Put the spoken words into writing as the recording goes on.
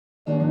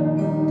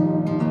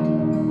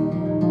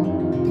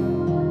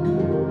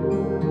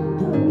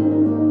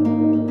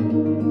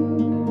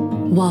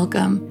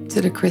Welcome to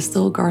the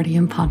Crystal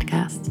Guardian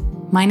podcast.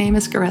 My name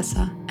is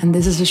Caressa, and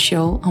this is a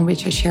show on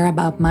which I share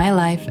about my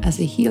life as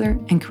a healer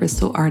and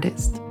crystal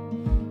artist.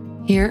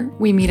 Here,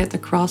 we meet at the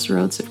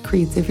crossroads of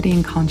creativity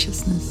and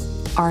consciousness,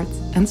 art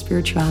and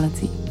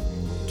spirituality,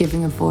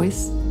 giving a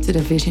voice to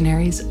the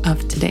visionaries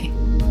of today.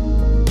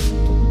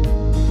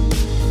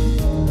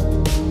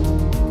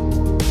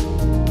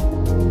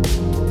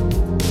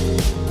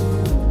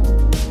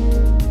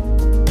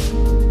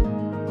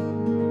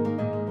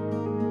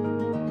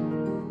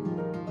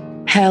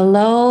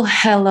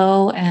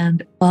 Hello,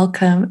 and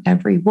welcome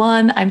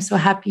everyone. I'm so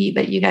happy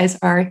that you guys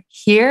are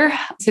here.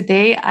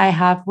 Today I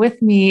have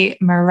with me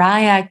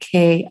Mariah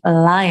K.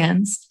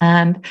 Lyons,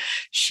 and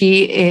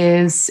she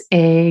is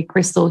a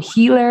crystal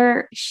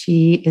healer.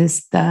 She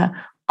is the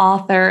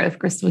author of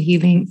Crystal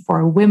Healing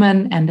for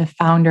Women and the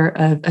founder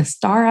of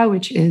Astara,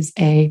 which is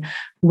a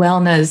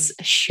wellness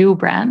shoe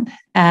brand.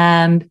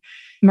 And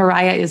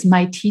Mariah is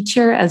my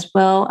teacher as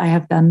well. I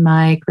have done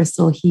my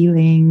crystal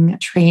healing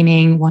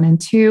training 1 and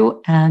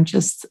 2, and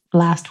just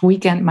last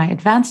weekend, my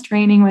advanced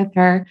training with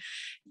her.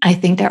 I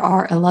think there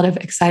are a lot of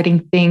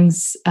exciting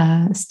things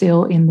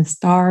still in the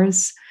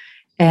stars.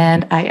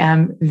 And I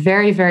am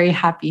very, very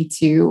happy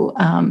to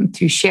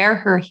share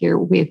her here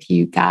with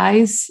you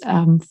guys.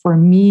 For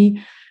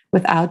me,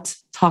 without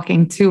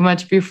talking too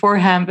much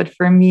beforehand, but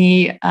for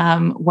me,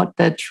 what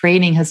the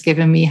training has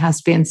given me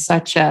has been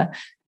such a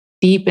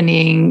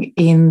deepening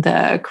in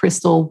the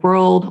crystal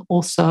world,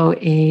 also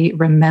a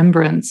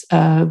remembrance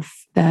of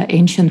the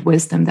ancient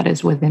wisdom that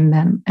is within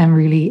them, and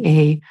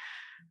really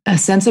a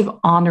sense of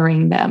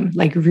honoring them,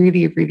 like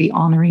really, really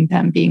honoring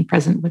them, being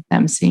present with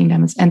them, seeing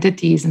them as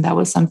entities. And that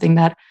was something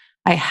that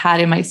I had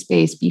in my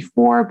space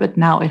before, but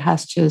now it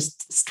has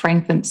just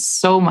strengthened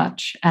so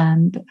much.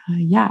 And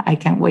I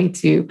can't wait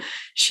to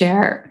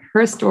share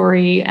her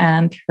story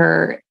and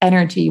her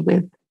energy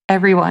with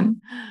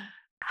everyone.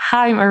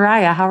 Hi,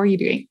 Mariah, how are you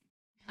doing?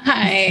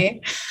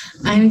 Hi,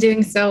 I'm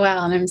doing so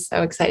well, and I'm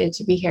so excited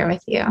to be here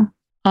with you.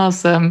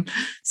 Awesome.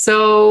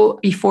 So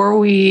before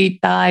we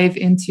dive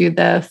into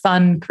the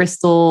fun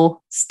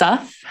crystal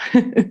stuff,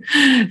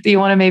 do you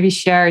want to maybe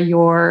share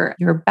your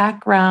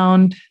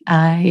background?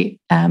 I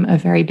am a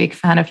very big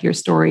fan of your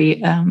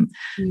story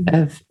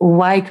of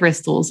why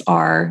crystals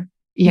are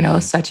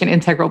such an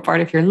integral part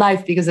of your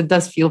life, because it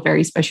does feel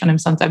very special. And I'm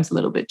sometimes a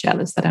little bit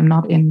jealous that I'm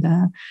not in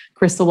the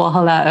crystal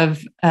Valhalla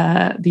of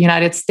the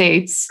United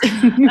States. Here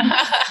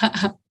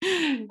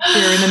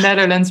in the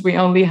Netherlands, we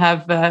only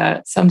have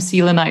some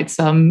selenite,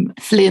 some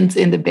flint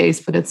in the base,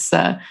 but it's,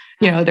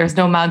 there's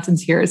no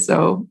mountains here.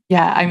 So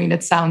yeah, I mean,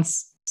 it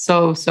sounds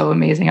so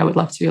amazing. I would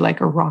love to do like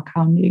a rock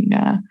hounding.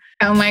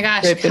 Oh my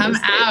gosh, come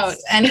out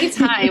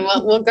anytime.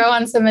 We'll go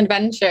on some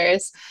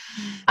adventures.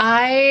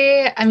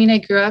 I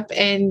grew up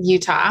in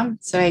Utah.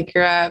 So I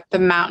grew up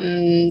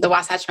the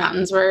Wasatch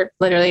Mountains were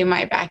literally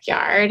my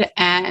backyard.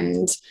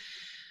 And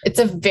it's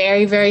a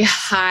very, very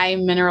high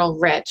mineral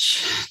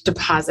rich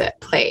deposit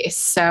place.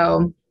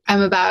 So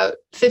I'm about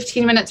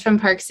 15 minutes from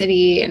Park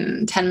City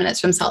and 10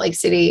 minutes from Salt Lake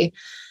City.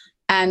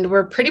 And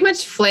we're pretty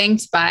much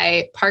flanked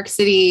by Park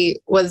City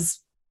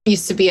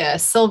used to be a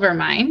silver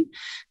mine.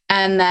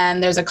 And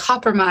then there's a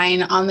copper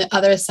mine on the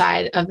other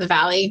side of the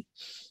valley.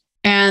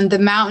 And the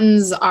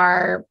mountains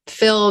are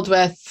filled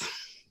with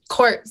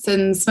quartz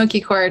and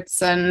smoky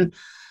quartz and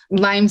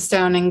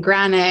limestone and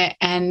granite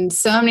and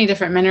so many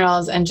different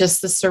minerals. And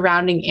just the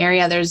surrounding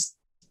area, there's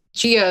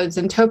geodes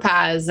and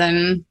topaz.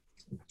 And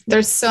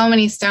there's so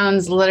many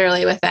stones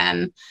literally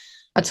within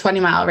a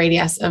 20-mile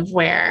radius of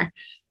where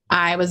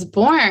I was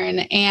born.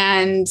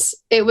 And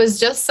it was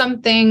just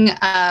something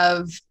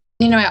of,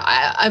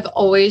 I've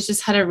always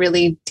just had a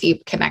really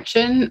deep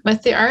connection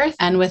with the earth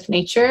and with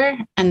nature.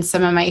 And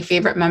some of my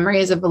favorite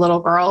memories of a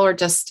little girl were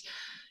just,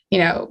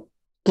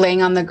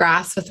 laying on the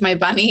grass with my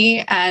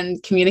bunny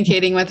and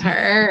communicating with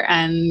her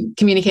and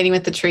communicating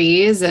with the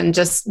trees and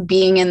just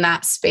being in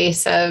that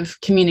space of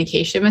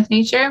communication with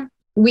nature.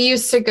 We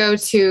used to go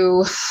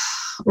to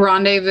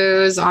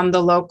rendezvous on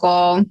the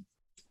local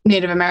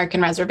Native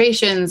American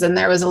reservations, and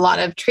there was a lot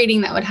of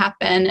trading that would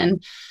happen,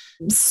 and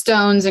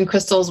stones and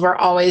crystals were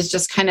always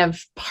just kind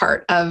of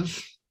part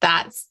of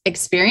that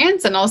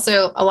experience. And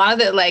also a lot of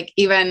it, like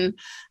even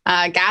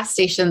gas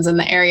stations in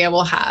the area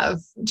will have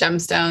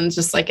gemstones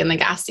just like in the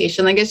gas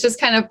station. Like it's just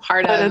kind of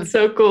part of. That's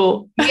so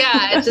cool.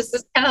 Yeah, it just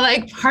is kind of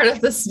like part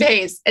of the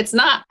space. It's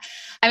not,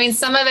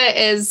 some of it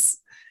is,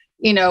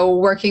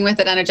 working with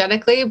it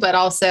energetically, but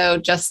also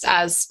just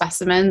as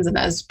specimens and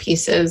as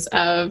pieces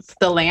of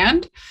the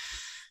land.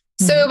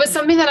 So it was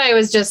something that I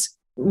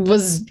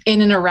was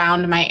in and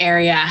around my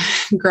area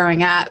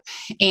growing up.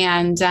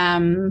 And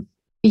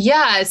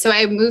so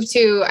I moved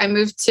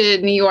to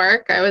New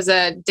York. I was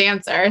a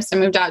dancer. So I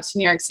moved out to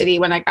New York City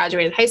when I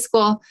graduated high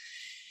school.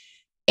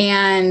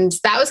 And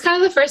that was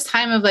kind of the first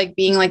time of like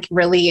being like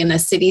really in a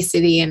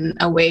city and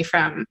away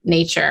from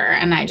nature.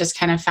 And I just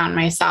kind of found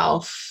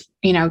myself,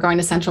 going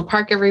to Central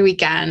Park every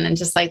weekend and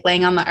just like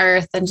laying on the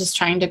earth and just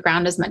trying to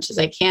ground as much as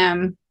I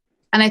can.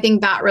 And I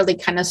think that really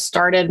kind of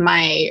started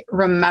my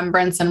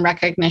remembrance and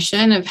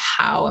recognition of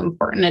how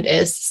important it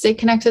is to stay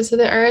connected to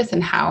the earth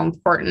and how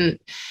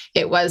important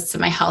it was to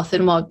my health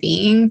and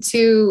well-being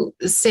to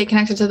stay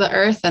connected to the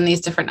earth and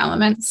these different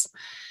elements.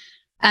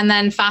 And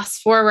then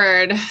fast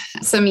forward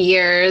some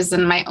years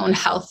in my own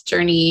health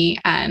journey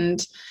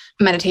and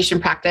meditation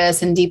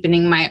practice and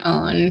deepening my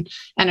own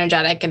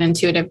energetic and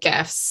intuitive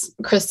gifts,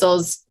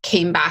 crystals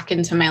came back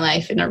into my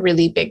life in a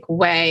really big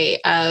way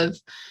of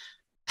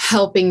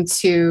helping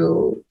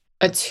to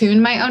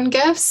attune my own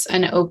gifts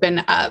and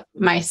open up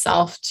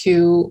myself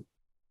to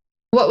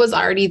what was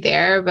already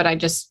there, but I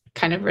just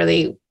kind of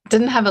really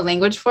didn't have a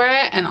language for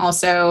it and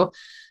also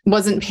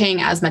wasn't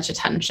paying as much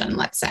attention,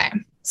 let's say.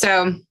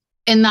 So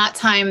in that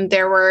time,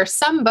 there were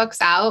some books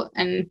out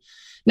and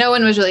no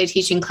one was really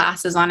teaching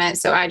classes on it.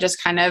 So I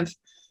just kind of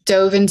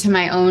dove into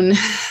my own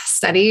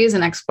studies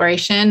and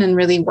exploration and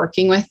really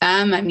working with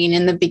them. I mean,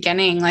 in the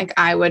beginning, like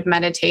I would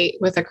meditate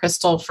with a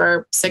crystal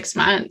for 6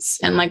 months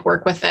and like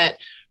work with it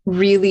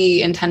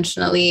really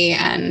intentionally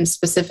and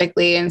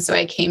specifically. And so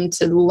I came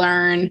to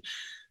learn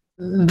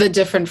the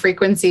different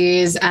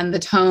frequencies and the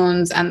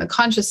tones and the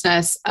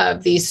consciousness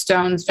of these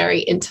stones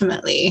very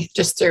intimately,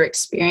 just through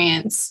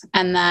experience.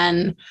 And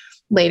then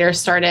later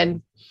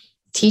started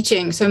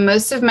teaching. So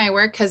most of my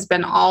work has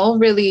been all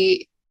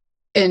really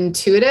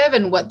intuitive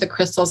and what the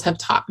crystals have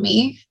taught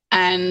me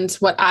and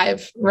what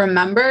I've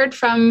remembered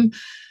from,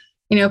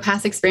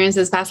 past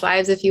experiences, past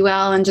lives, if you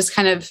will, and just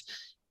kind of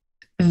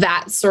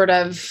that sort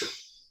of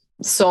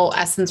soul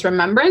essence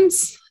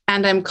remembrance.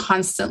 And I'm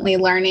constantly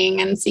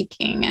learning and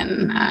seeking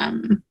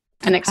and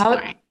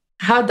exploring.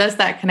 How does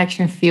that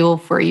connection feel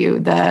for you,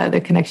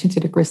 the connection to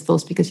the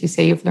crystals? Because you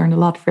say you've learned a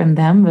lot from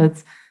them,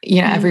 but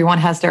everyone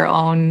has their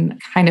own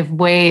kind of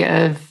way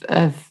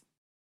of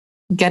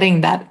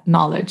getting that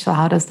knowledge. So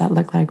how does that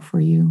look like for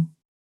you?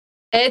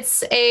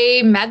 It's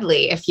a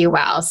medley, if you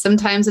will.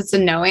 Sometimes it's a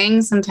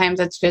knowing, sometimes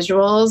it's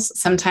visuals,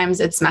 sometimes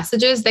it's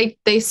messages.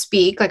 They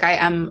speak. Like I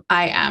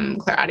am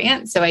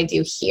clairaudient, so I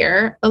do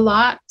hear a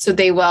lot. So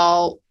they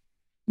will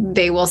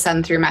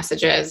send through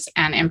messages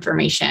and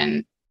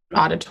information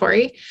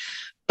auditory.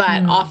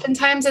 But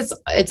oftentimes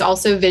it's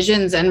also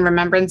visions and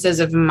remembrances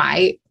of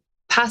my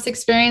past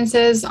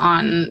experiences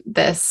on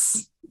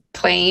this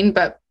plane,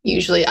 but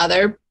usually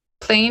other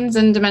planes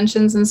and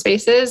dimensions and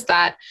spaces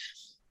that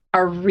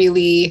are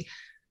really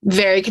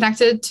very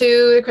connected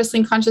to the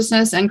crystalline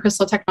consciousness and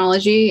crystal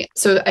technology.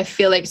 So I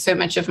feel like so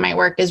much of my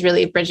work is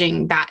really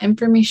bridging that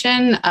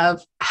information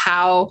of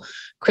how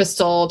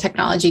crystal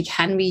technology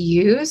can be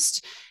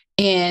used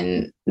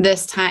in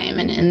this time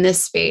and in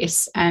this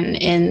space and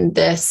in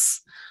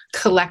this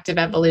collective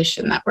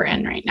evolution that we're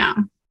in right now.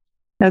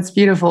 That's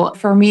beautiful.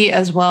 For me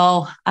as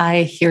well,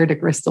 I hear the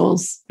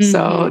crystals. Mm-hmm.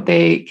 So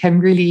they can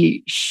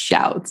really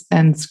shout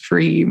and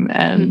scream.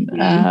 And,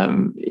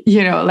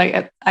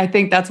 I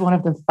think that's one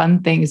of the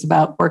fun things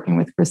about working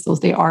with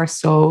crystals. They are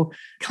so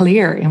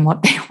clear in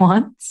what they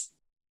want.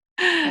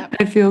 Yep.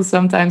 I feel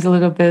sometimes a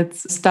little bit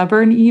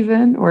stubborn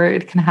even, or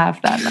it can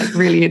have that like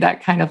really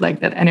that kind of like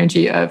that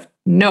energy of,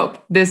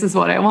 nope, this is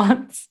what I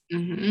want.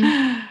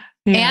 Mm-hmm.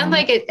 Yeah. And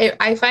like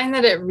I find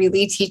that it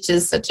really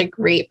teaches such a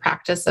great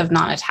practice of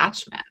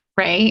non-attachment,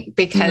 right?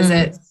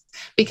 Because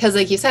because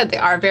like you said, they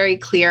are very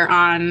clear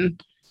on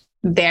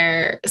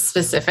their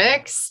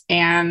specifics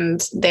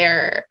and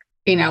their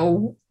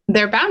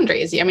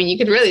boundaries. I mean, you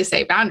could really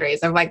say boundaries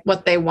of like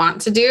what they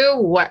want to do,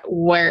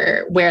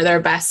 where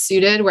they're best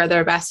suited, where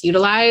they're best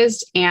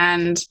utilized.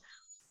 And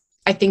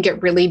I think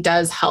it really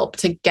does help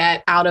to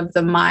get out of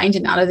the mind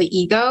and out of the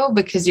ego,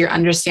 because you're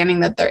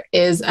understanding that there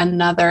is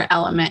another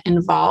element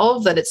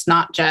involved, that it's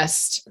not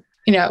just,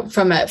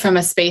 from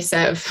a space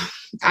of,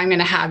 I'm going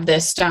to have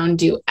this stone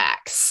do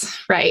X,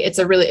 right? It's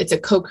a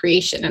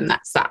co-creation, and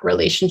that's that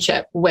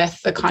relationship with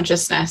the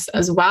consciousness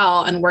as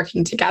well and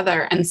working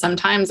together. And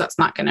sometimes that's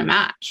not going to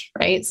match,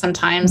 right?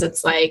 Sometimes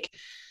it's like,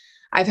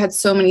 I've had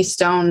so many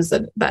stones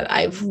that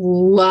I've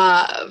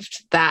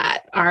loved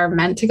that are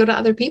meant to go to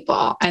other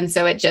people. And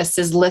so it just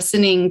is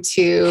listening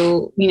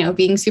to,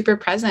 being super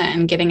present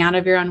and getting out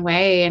of your own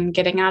way and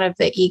getting out of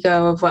the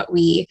ego of what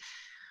we,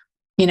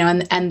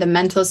 and the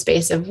mental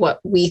space of what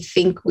we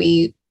think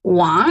we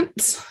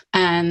want,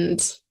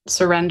 and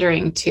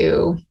surrendering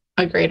to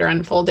a greater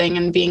unfolding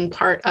and being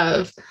part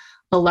of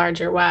a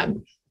larger web.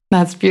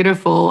 That's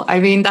beautiful. I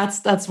mean,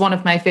 that's one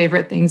of my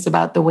favorite things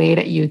about the way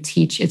that you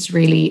teach. It's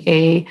really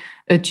a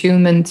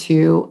attunement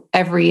to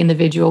every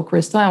individual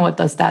crystal. And what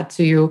does that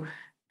to you?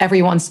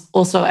 Everyone's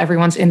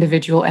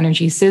individual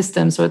energy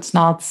system. So it's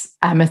not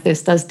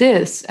amethyst does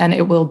this and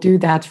it will do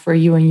that for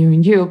you and you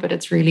and you, but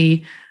it's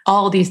really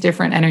all these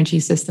different energy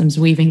systems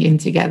weaving in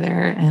together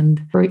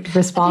and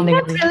responding.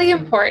 I think that's really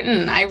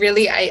important.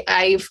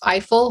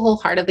 I full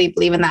wholeheartedly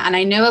believe in that. And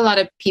I know a lot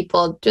of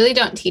people really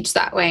don't teach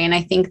that way. And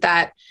I think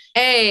that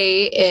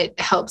it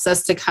helps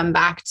us to come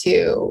back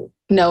to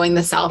knowing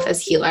the self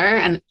as healer,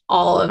 and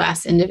all of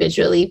us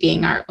individually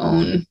being our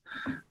own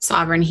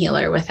sovereign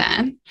healer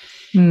within.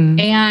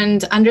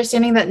 And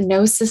understanding that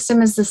no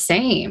system is the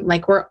same.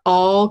 Like we're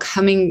all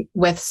coming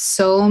with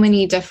so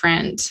many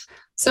different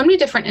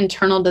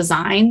internal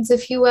designs,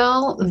 if you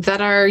will,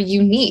 that are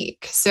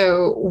unique.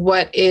 So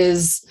what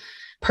is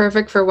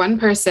perfect for one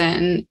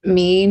person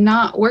may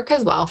not work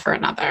as well for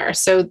another.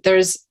 So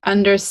there's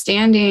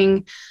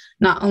understanding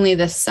not only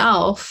the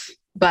self,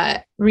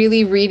 but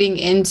really reading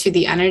into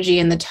the energy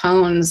and the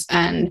tones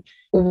and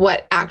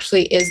what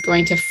actually is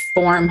going to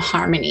form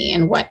harmony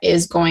and what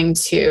is going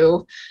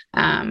to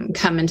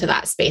come into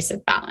that space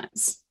of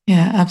balance.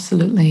 Yeah,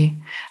 absolutely.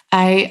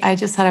 I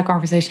just had a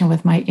conversation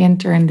with my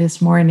intern this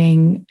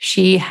morning.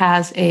 She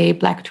has a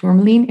black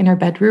tourmaline in her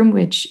bedroom,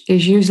 which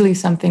is usually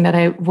something that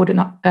I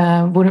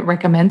wouldn't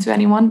recommend to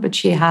anyone, but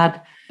she had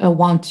a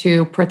want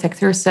to protect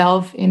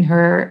herself in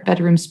her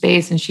bedroom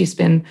space. And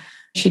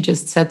she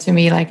just said to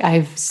me, like,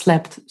 I've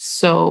slept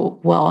so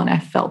well and I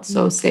felt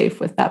so safe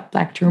with that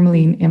black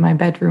tourmaline in my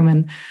bedroom.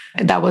 And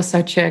that was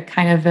such a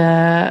kind of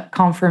a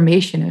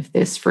confirmation of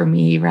this for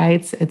me,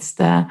 right?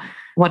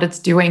 What it's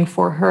doing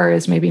for her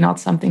is maybe not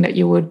something that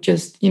you would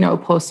just,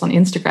 post on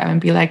Instagram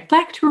and be like,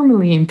 black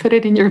tourmaline, put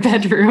it in your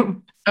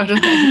bedroom.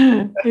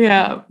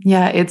 Yeah.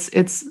 Yeah.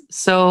 It's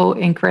so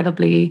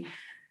incredibly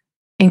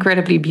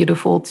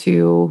beautiful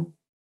to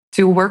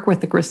work with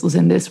the crystals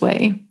in this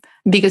way.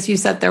 Because you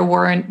said there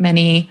weren't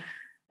many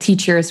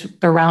teachers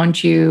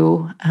around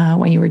you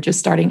when you were just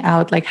starting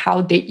out. Like,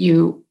 how did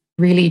you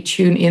really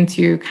tune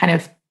into kind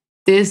of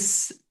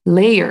this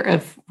layer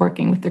of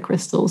working with the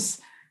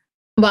crystals?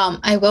 Well,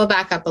 I will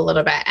back up a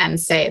little bit and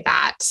say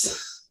that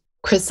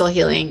crystal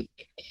healing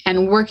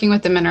and working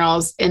with the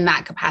minerals in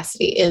that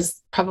capacity is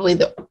probably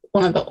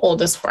one of the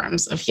oldest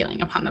forms of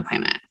healing upon the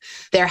planet.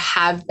 There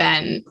have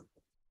been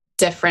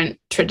different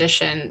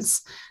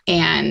traditions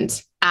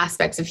and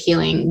aspects of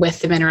healing with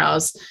the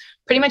minerals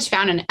pretty much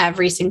found in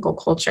every single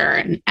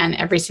culture and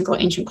every single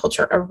ancient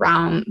culture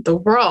around the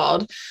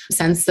world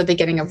since the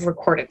beginning of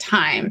recorded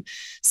time.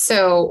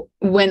 So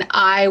when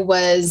I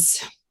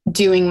was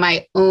doing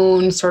my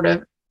own sort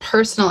of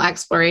personal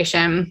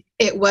exploration,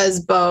 it was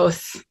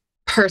both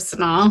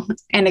personal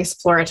and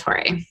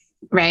exploratory,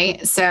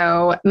 right?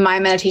 So my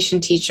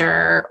meditation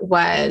teacher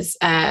was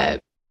a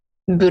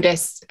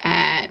Buddhist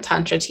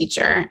Tantra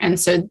teacher. And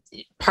so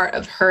part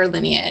of her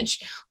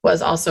lineage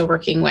was also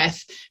working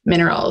with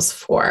minerals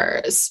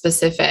for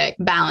specific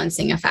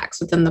balancing effects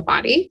within the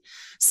body.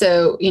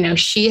 So,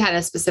 she had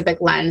a specific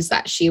lens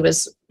that she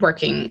was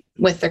working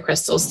with the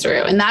crystals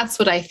through. And that's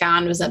what I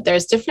found was that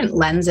there's different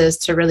lenses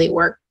to really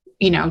work,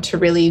 to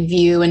really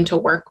view and to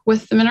work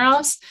with the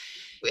minerals.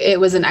 It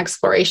was an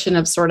exploration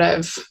of sort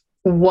of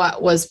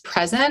what was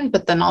present,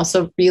 but then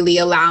also really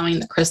allowing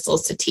the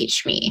crystals to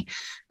teach me.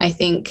 I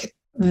think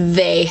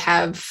they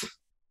have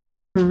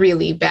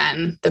really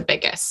been the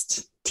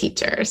biggest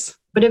teachers.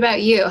 What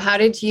about you? How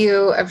did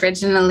you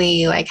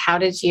originally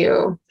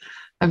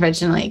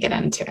get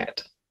into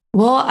it?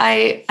 Well,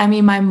 I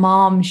mean, my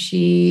mom,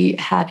 she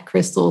had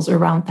crystals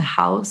around the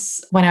house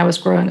when I was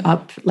growing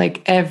up,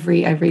 like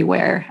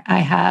everywhere. I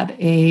had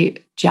a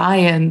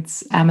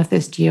giant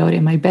amethyst geode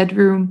in my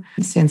bedroom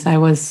since I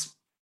was,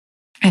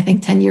 I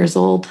think, 10 years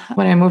old.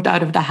 When I moved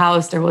out of the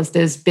house, there was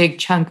this big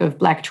chunk of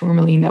black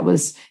tourmaline that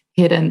was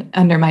hidden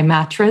under my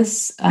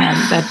mattress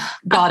that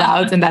got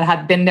out and that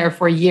had been there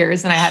for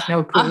years and I had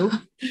no clue.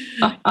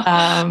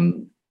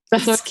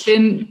 So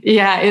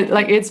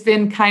it's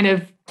been kind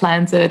of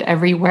planted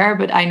everywhere,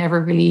 but I never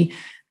really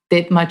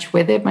did much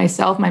with it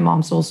myself. My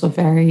mom's also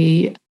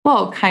very,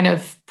 kind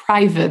of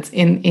private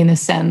in a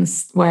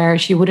sense where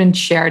she wouldn't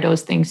share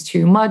those things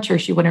too much, or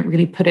she wouldn't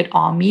really put it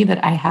on me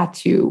that I had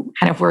to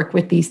kind of work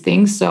with these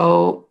things.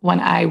 So when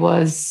I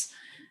was,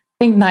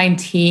 I think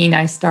 19,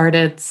 I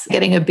started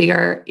getting a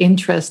bigger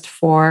interest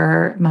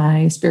for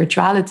my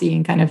spirituality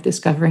and kind of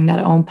discovering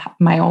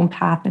my own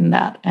path in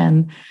that.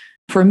 And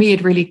for me,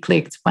 it really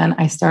clicked when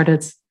I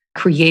started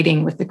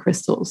creating with the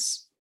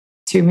crystals.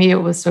 To me, it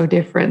was so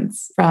different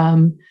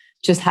from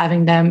just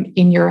having them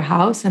in your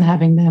house and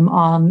having them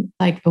on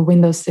like a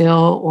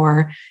windowsill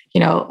or,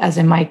 as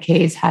in my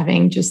case,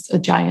 having just a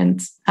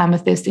giant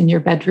amethyst in your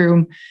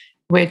bedroom,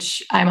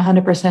 which I'm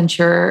 100%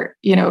 sure,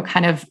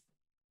 kind of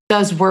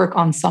does work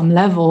on some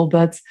level.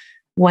 But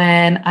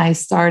when I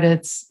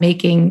started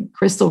making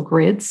crystal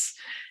grids,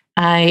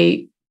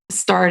 I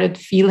started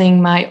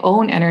feeling my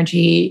own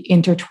energy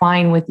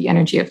intertwine with the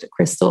energy of the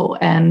crystal.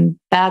 And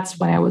that's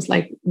when I was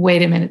like,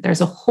 wait a minute,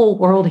 there's a whole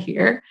world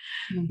here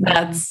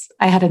that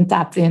I hadn't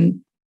tapped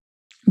in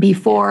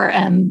before.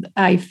 And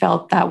I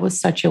felt that was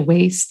such a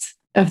waste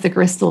of the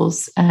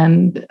crystals.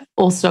 And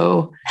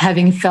also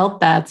having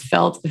felt a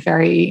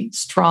very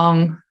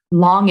strong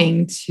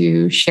longing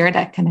to share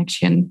that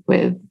connection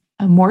with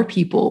more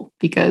people,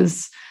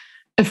 because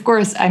of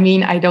course, I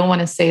mean, I don't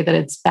want to say that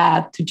it's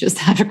bad to just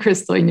have a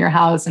crystal in your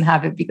house and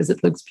have it because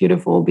it looks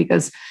beautiful,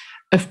 because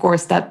of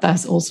course that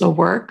does also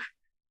work.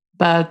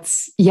 But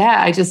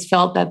yeah, I just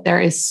felt that there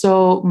is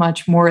so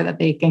much more that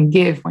they can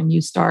give when you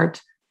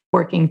start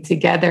working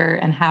together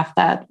and have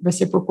that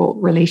reciprocal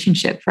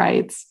relationship,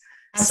 right?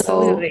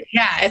 So, Absolutely.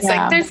 Yeah. It's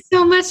like, there's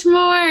so much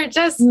more.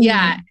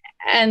 Yeah.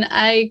 And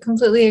I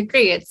completely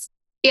agree. It's,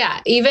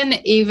 yeah, even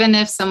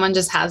if someone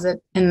just has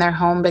it in their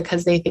home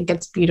because they think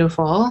it's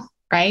beautiful,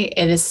 right?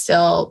 It is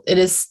still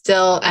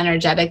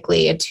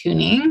energetically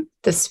attuning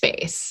the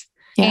space.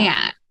 Yeah.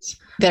 And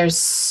there's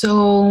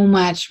so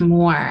much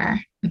more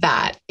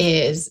that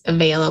is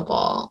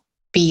available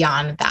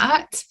beyond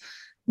that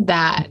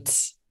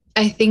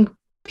I think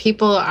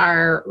people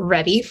are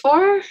ready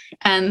for,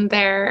 and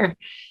they're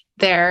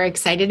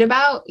excited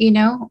about.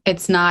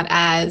 It's not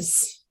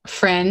as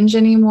fringe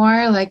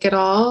anymore, like at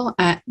all.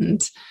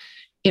 And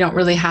you don't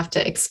really have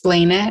to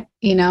explain it.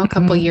 A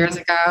couple years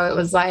ago, it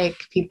was like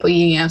people,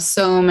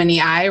 so many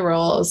eye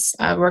rolls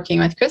working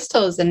with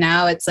crystals. And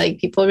now it's like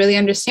people really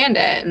understand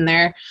it. And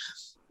they're,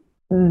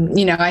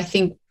 I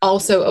think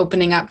also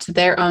opening up to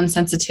their own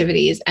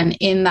sensitivities. And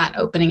in that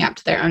opening up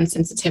to their own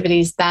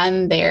sensitivities,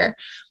 then they're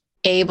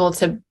able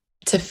to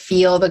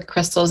feel the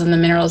crystals and the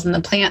minerals and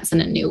the plants in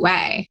a new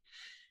way.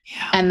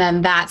 Yeah. And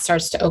then that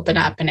starts to open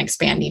up and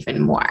expand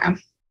even more.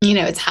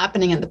 It's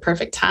happening at the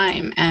perfect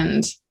time.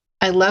 And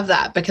I love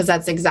that, because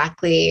that's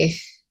exactly,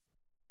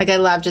 like, I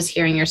love just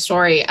hearing your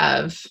story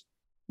of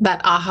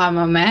that aha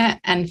moment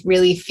and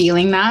really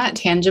feeling that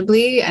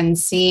tangibly and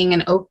seeing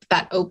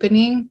that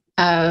opening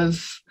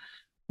of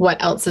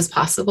what else is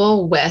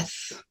possible with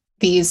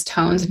these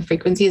tones and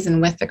frequencies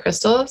and with the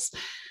crystals.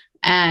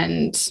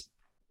 And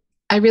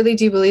I really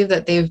do believe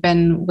that they've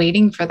been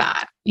waiting for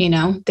that.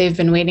 They've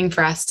been waiting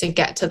for us to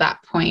get to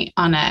that point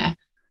on a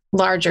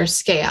larger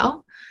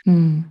scale.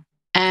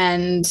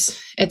 And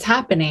it's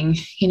happening,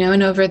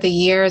 and over the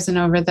years and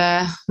over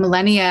the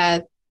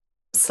millennia,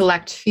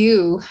 select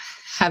few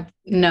have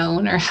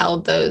known or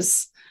held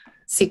those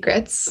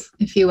secrets,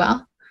 if you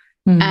will.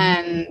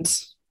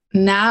 And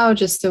now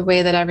just the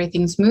way that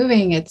everything's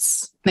moving,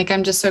 it's like,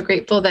 I'm just so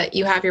grateful that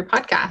you have your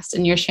podcast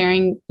and you're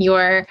sharing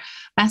your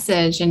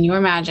message and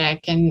your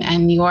magic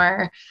and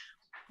your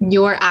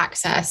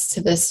access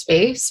to this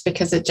space,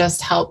 because it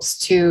just helps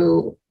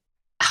to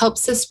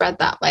spread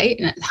that light,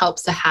 and it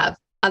helps to have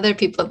other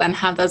people then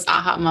have those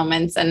aha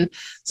moments and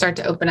start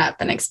to open up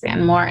and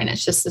expand more. And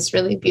it's just this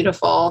really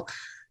beautiful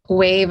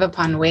wave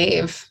upon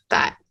wave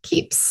that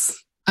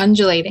keeps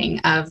undulating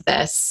of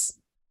this,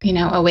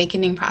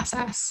 awakening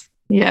process.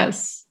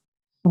 Yes.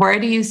 Where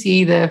do you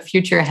see the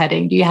future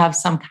heading? Do you have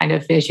some kind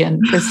of vision,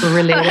 crystal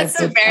related?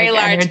 That's a very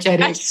large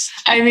energetic.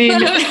 I mean,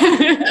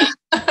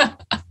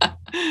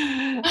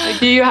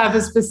 do you have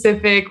a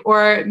specific,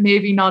 or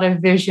maybe not a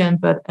vision,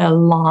 but a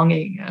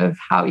longing of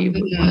how you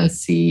would want to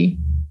see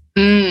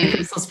the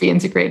crystals be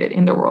integrated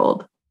in the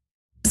world?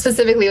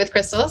 Specifically with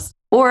crystals?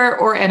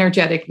 Or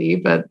energetically,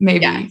 but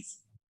maybe. Yes.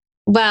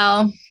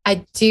 Well,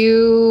 I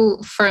do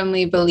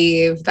firmly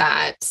believe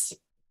that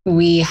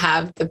we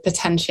have the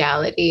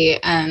potentiality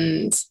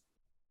and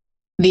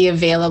the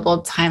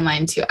available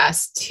timeline to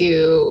us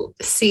to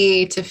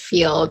see, to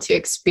feel, to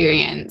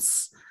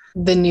experience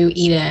the new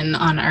Eden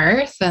on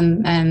earth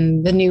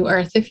and the new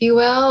earth, if you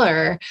will,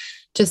 or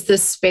just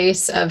this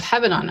space of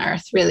heaven on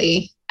earth,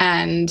 really.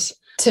 And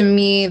to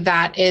me,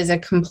 that is a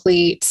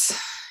complete,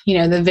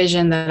 the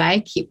vision that I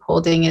keep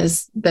holding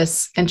is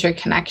this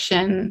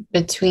interconnection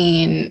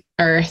between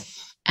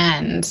earth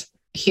and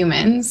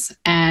humans,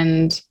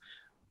 and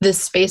this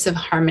space of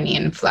harmony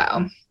and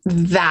flow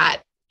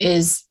that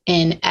is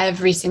in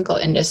every single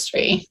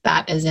industry.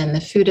 That is in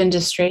the food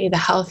industry, the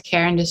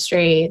healthcare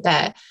industry,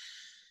 the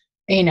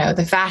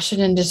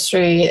fashion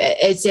industry.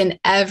 It's in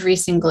every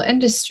single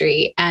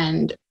industry.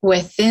 And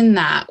within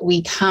that,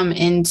 we come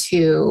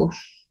into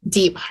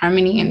deep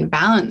harmony and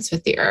balance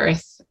with the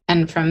earth.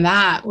 And from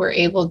that, we're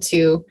able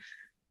to,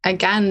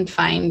 again,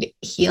 find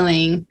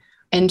healing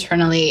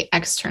internally,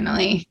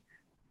 externally,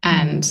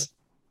 and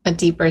a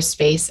deeper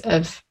space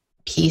of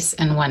peace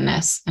and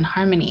oneness and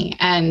harmony.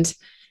 And,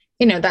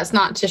 that's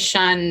not to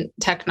shun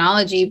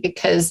technology,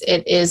 because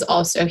it is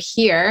also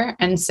here.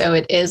 And so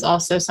it is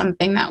also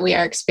something that we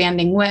are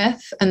expanding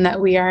with and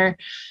that we are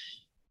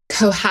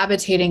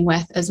cohabitating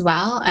with as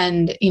well.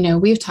 And,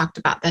 we've talked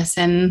about this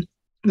in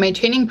my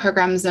training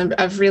programs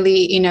of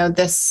really,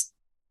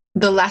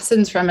 the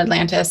lessons from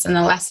Atlantis and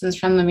the lessons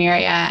from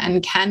Lemuria.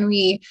 And can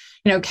we,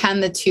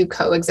 can the two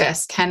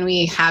coexist? Can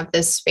we have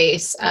this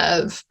space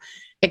of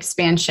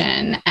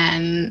expansion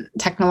and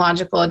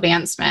technological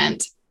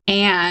advancement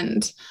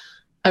and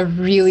a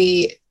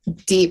really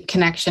deep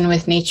connection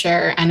with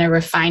nature and a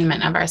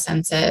refinement of our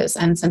senses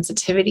and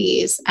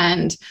sensitivities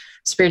and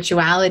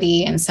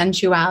spirituality and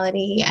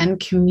sensuality and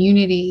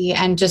community,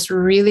 and just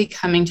really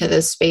coming to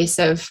this space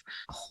of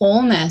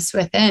wholeness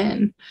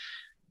within?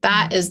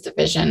 That is the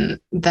vision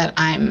that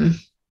I'm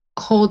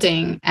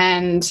holding.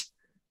 And,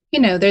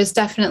 there's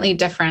definitely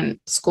different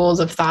schools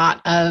of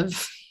thought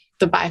of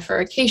the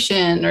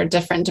bifurcation or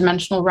different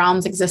dimensional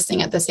realms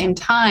existing at the same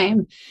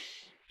time.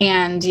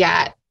 And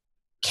yet,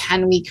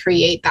 can we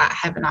create that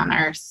heaven on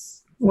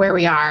earth where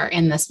we are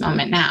in this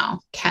moment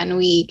now? Can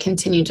we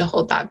continue to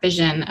hold that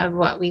vision of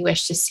what we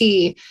wish to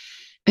see?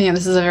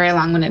 This is a very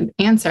long-winded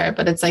answer,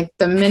 but it's like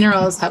the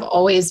minerals have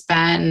always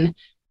been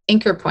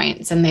anchor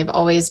points, and they've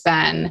always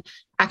been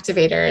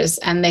activators,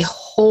 and they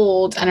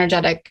hold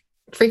energetic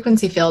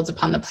frequency fields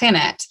upon the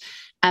planet.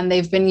 And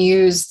they've been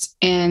used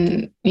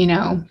in,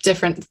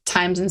 different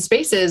times and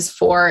spaces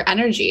for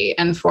energy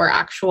and for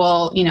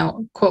actual,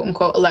 quote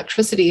unquote,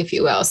 electricity, if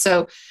you will.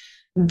 So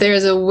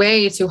there's a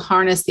way to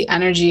harness the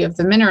energy of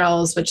the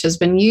minerals, which has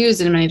been used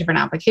in many different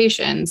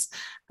applications,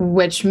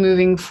 which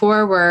moving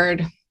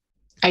forward,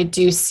 I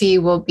do see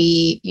will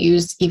be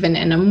used even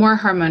in a more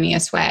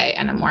harmonious way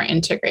and a more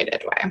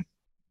integrated way.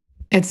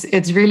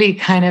 It's really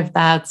kind of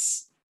that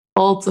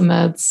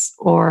ultimate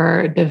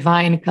or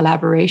divine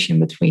collaboration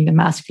between the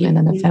masculine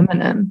and the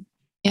feminine.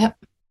 Yep.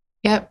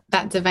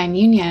 That divine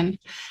union.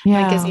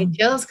 Yeah. It gives me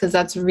chills, because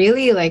that's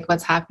really like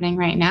what's happening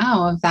right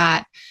now, of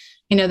that,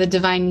 the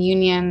divine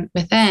union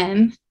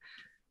within,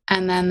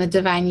 and then the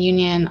divine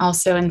union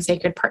also in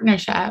sacred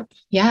partnership.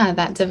 Yeah.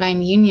 That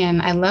divine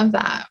union. I love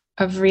that,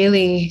 of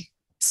really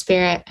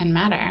spirit and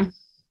matter.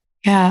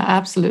 Yeah,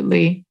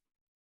 absolutely.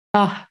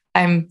 Oh,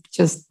 I'm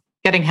just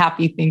getting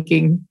happy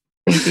thinking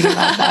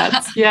about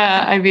that.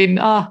 Yeah. I mean,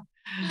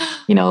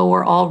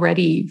 we're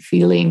already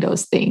feeling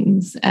those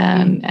things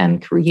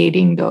and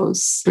creating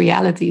those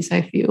realities,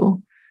 I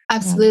feel.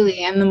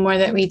 Absolutely. And the more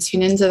that we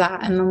tune into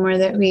that, and the more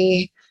that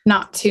we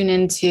not tune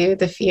into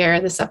the fear,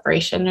 the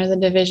separation, or the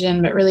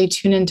division, but really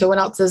tune into what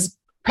else is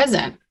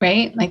present,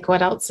 right? Like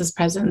what else is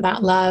present,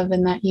 that love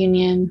and that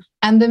union.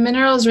 And the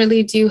minerals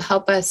really do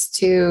help us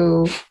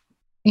to,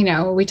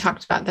 we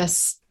talked about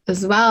this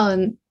as well,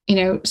 and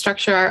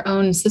structure our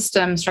own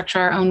system, structure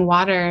our own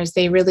waters.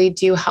 They really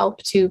do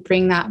help to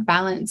bring that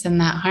balance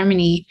and that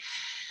harmony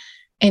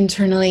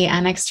internally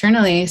and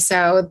externally.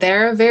 So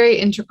they're a very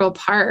integral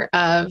part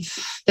of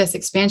this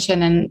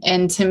expansion.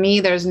 And to me,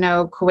 there's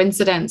no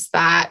coincidence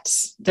that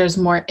there's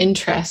more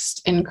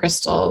interest in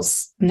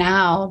crystals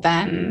now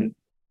than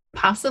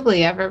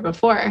possibly ever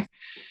before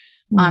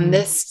on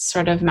this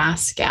sort of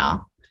mass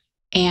scale.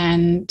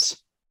 And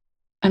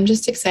I'm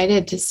just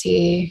excited to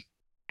see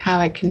how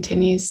it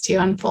continues to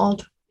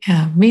unfold.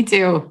 Yeah, me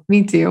too.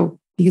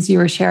 Because you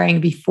were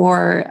sharing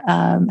before,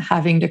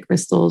 having the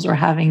crystals or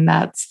having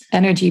that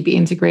energy be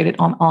integrated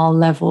on all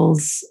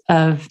levels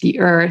of the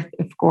earth.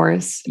 Of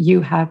course,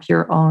 you have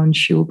your own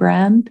shoe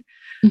brand,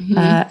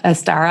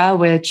 Astara,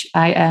 which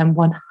I am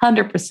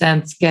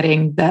 100%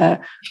 getting the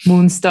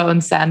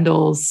moonstone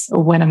sandals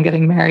when I'm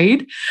getting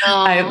married.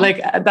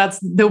 That's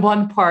the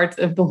one part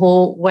of the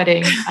whole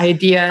wedding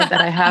idea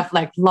that I have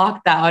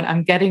locked down.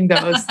 I'm getting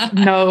those.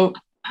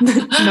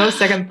 No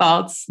second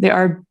thoughts. They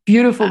are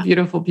beautiful,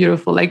 beautiful,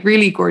 beautiful,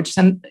 really gorgeous.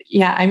 And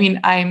yeah, I mean,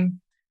 I'm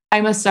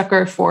a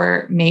sucker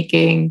for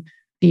making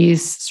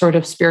these sort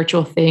of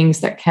spiritual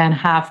things that can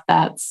have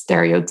that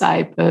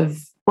stereotype of,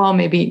 well,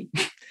 maybe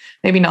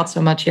not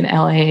so much in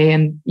LA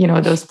and,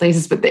 those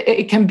places, but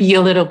it can be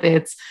a little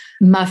bit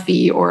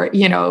muffy or,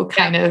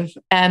 kind of.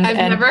 And I've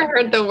never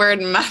heard the word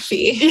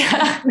muffy.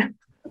 Yeah.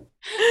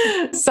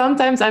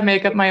 Sometimes I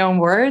make up my own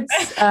words.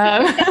 I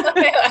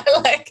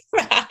like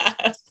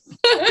that.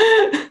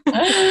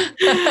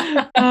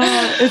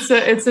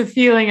 It's a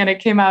feeling, and it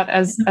came out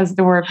as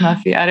the word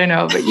muffy. I don't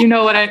know, but you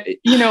know what I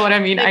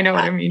mean. I know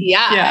what I mean.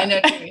 Yeah. I know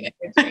what you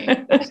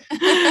mean.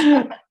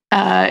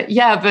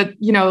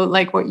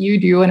 But what you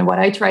do and what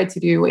I try to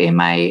do in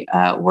my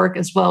work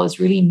as well is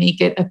really make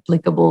it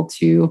applicable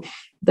to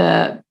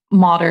the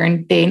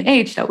modern day and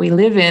age that we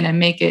live in, and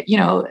make it,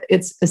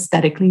 it's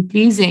aesthetically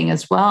pleasing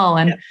as well.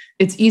 And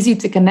it's easy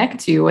to connect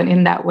to. And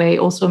in that way,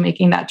 also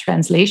making that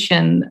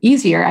translation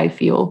easier, I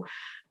feel.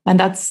 And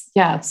that's,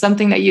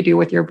 something that you do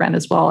with your brand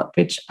as well,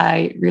 which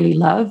I really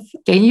love.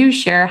 Can you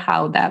share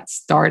how that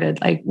started?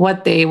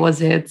 What day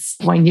was it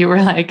when you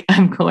were like,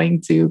 I'm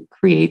going to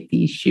create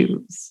these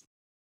shoes?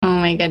 Oh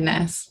my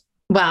goodness.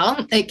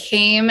 Well, it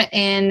came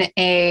in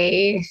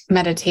a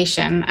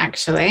meditation,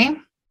 actually.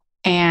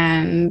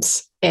 And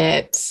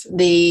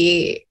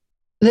the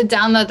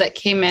download that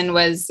came in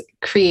was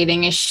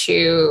creating a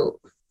shoe.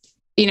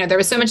 There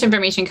was so much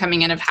information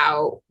coming in of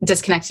how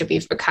disconnected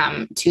we've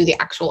become to the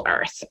actual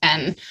earth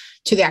and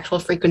to the actual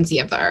frequency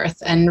of the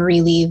earth, and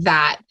really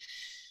that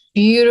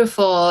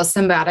beautiful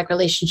symbiotic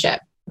relationship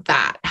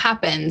that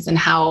happens, and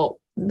how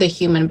the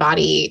human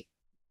body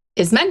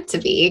is meant to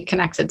be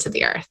connected to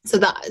the earth. So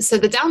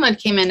the download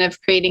came in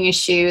of creating a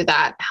shoe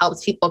that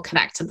helps people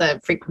connect to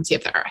the frequency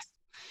of the earth.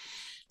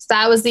 So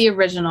that was the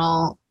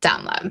original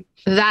download.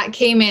 That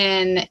came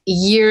in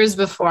years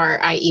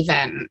before I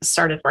even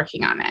started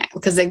working on it,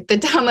 because the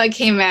download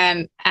came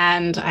in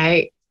and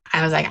I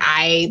was like,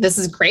 this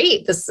is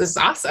great. This is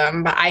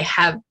awesome. But I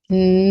have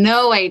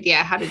no idea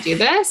how to do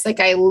this.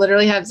 I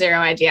literally have zero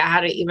idea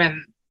how to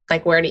even,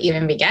 where to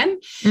even begin.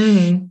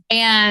 Mm-hmm.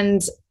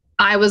 And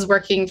I was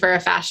working for a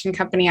fashion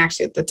company.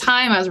 Actually, at the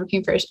time, I was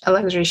working for a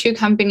luxury shoe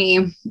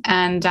company.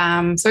 And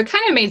so it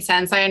kind of made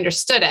sense. I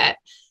understood it,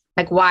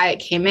 why it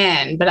came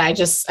in, but I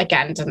just,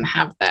 again, didn't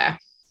have the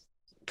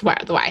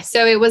why.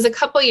 So it was a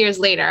couple years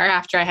later,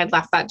 after I had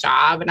left that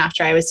job and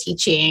after I was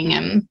teaching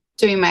and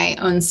doing my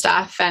own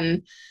stuff,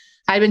 and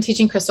I'd been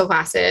teaching crystal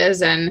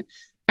classes. And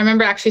I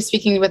remember actually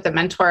speaking with a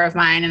mentor of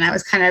mine, and I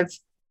was kind of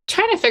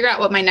trying to figure out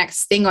what my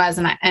next thing was.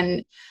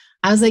 And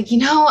I was like,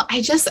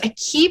 I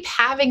keep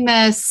having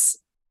this,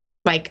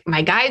 like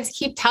my guides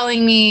keep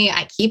telling me,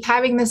 I keep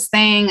having this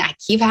thing. I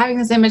keep having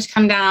this image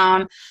come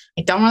down.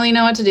 I don't really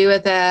know what to do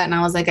with it. And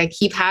I was like, I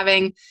keep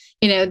having,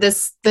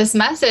 this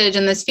message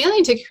and this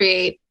feeling to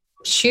create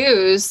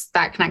shoes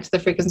that connect to the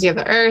frequency of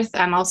the earth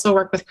and also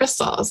work with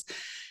crystals.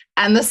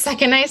 And the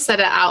second I said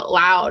it out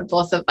loud,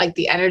 both of like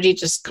the energy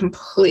just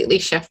completely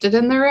shifted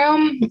in the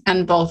room,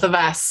 and both of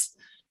us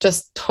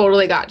just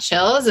totally got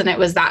chills. And it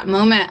was that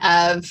moment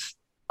of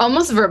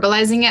almost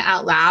verbalizing it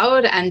out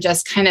loud and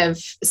just kind of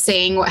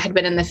saying what had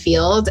been in the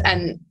field.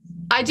 And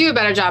I do a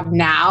better job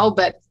now,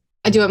 but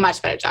I do a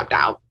much better job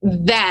now.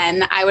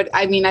 Then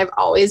I've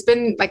always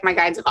been like, my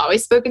guides have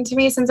always spoken to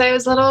me since I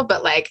was little,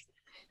 but like,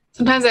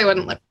 sometimes I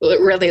wouldn't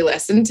really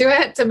listen to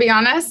it, to be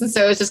honest. And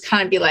so it was just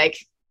kind of be like,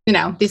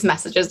 these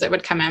messages that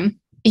would come in.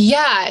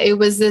 Yeah, it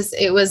was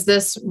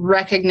this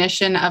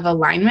recognition of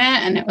alignment.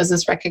 And it was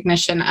this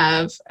recognition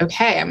of,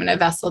 okay, I'm going to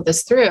vessel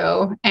this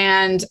through.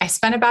 And I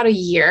spent about a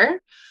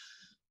year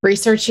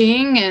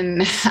researching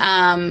and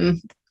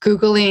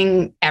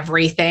Googling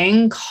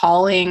everything,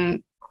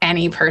 calling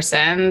any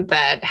person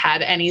that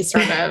had any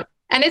sort of,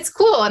 and it's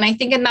cool. And I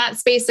think in that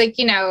space, like,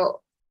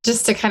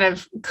 just to kind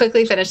of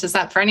quickly finish this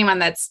up for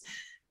anyone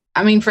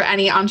for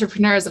any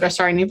entrepreneurs that are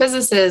starting new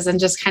businesses and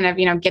just kind of,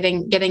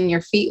 getting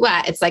your feet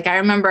wet. It's like, I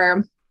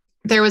remember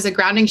there was a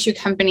grounding shoe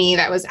company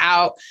that was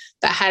out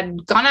that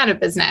had gone out of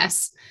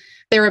business.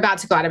 They were about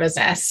to go out of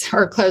business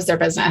or close their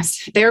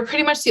business. They were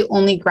pretty much the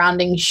only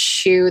grounding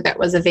shoe that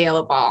was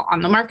available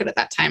on the market at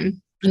that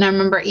time. And I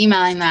remember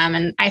emailing them,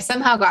 and I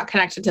somehow got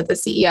connected to the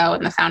CEO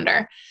and the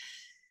founder.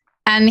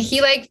 And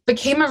he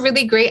became a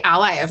really great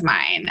ally of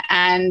mine.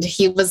 And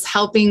he was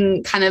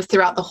helping kind of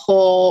throughout the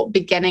whole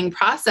beginning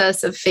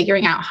process of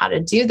figuring out how to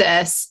do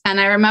this. And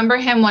I remember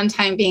him one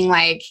time being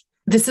like,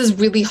 this is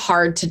really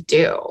hard to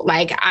do.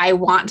 Like, I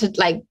want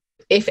to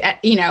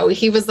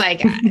he was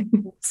like,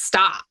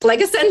 stop,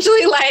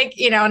 essentially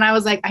and I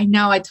was like, I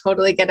know, I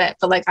totally get it,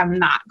 but I'm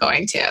not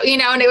going to,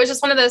 and it was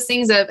just one of those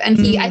things of, and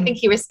I think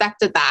he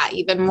respected that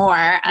even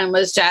more and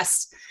was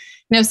just,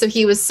 so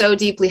he was so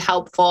deeply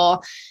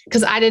helpful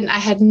because I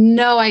had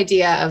no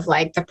idea of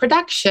the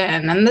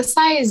production and the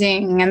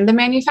sizing and the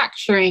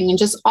manufacturing and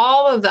just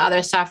all of the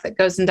other stuff that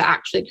goes into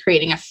actually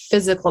creating a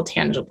physical,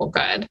 tangible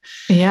good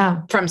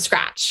from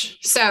scratch.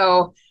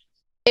 So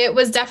it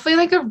was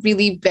definitely a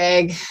really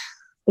big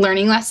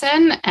learning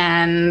lesson.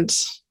 And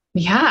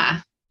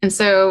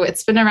so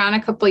it's been around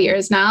a couple of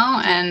years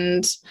now,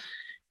 and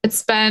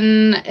it's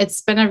been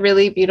a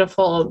really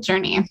beautiful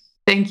journey.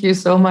 Thank you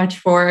so much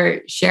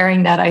for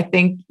sharing that. I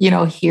think,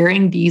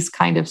 hearing these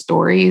kind of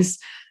stories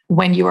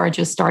when you are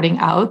just starting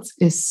out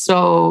is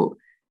so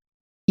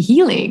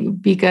healing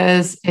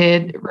because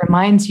it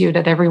reminds you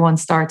that everyone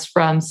starts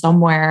from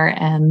somewhere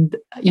and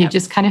you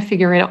just kind of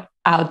figure it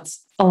out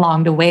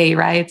along the way,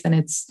 right? And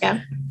it's,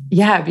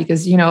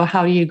 because,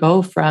 how do you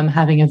go from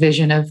having a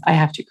vision of, I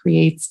have to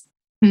create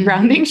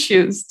grounding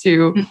shoes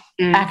to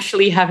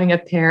actually having a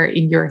pair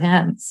in your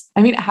hands?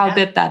 I mean, how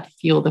did that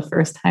feel the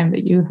first time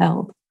that you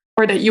held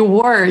or that you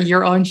wore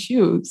your own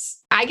shoes?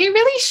 I get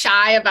really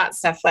shy about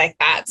stuff like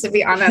that, to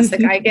be honest.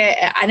 I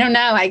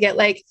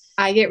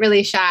get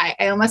really shy.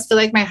 I almost feel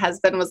like my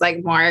husband was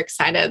more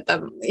excited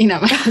than,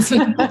 my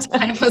husband at the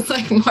time was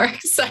more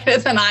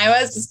excited than I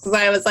was, just because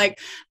I was like,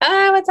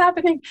 what's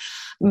happening?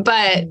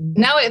 But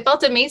no, it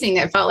felt amazing.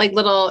 It felt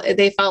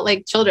they felt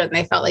like children.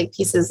 They felt like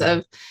pieces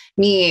of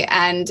me.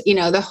 And,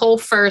 the whole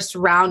first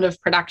round of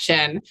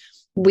production,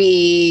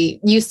 we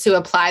used to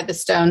apply the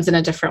stones in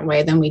a different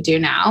way than we do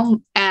now.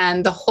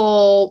 And the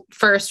whole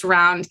first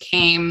round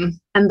came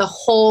and the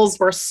holes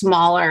were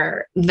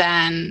smaller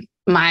than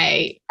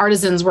my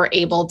artisans were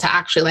able to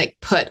actually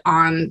put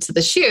onto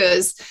the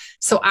shoes.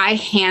 So I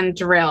hand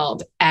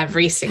drilled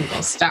every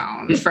single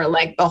stone for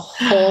the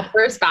whole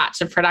first batch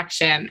of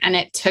production. And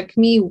it took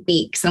me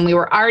weeks, and we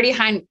were already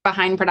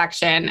behind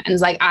production. And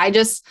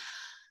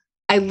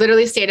I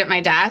literally stayed at my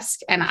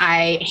desk and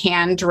I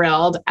hand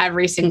drilled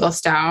every single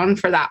stone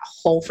for that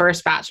whole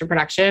first batch of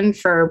production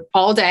for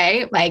all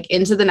day,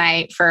 into the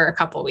night for a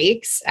couple of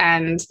weeks.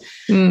 And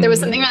there was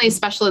something really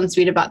special and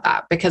sweet about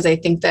that, because I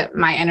think that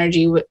my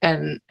energy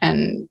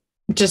and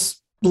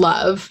just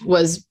love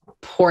was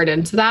poured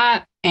into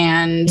that.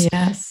 And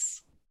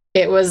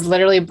it was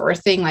literally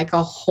birthing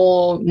a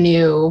whole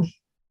new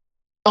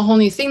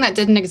thing that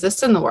didn't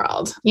exist in the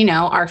world.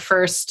 Our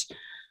first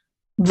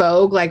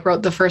Vogue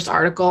wrote the first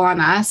article on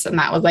us, and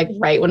that was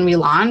right when we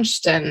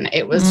launched. And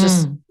it was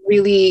just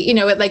really,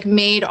 it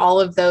made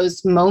all of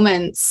those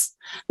moments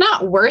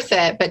not worth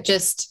it, but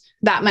just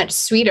that much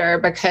sweeter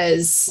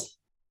because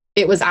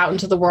it was out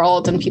into the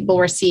world and people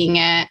were seeing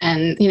it.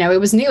 And, it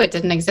was new. It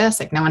didn't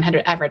exist. No one had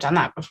ever done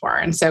that before.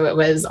 And so it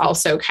was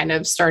also kind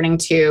of starting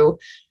to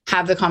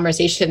have the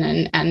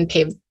conversation and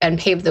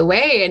pave the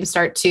way and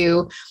start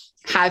to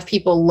have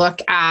people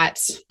look at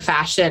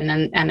fashion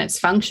and its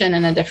function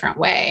in a different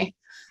way.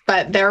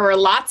 but there were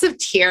lots of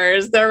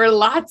tears. There were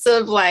lots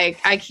of like,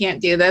 I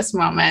can't do this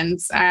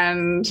moments.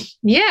 And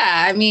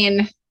yeah, I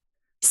mean,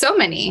 so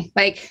many.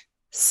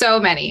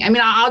 I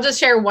mean, I'll just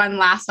share one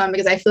last one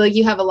because I feel like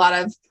you have a lot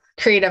of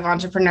creative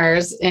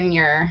entrepreneurs in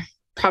your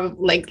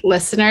probably like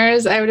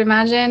listeners, I would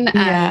imagine.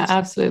 Yeah,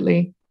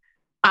 absolutely.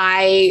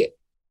 I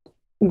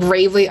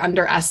gravely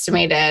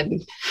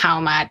underestimated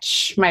how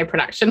much my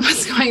production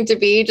was going to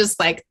be, just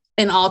like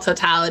in all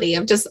totality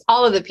of just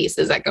all of the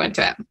pieces that go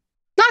into it.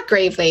 Not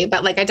gravely,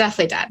 but like I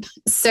definitely did.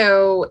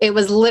 So it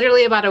was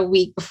literally about a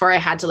week before I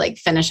had to like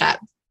finish up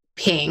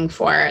paying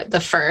for the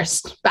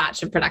first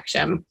batch of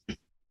production.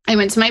 I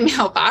went to my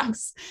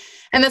mailbox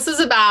and it was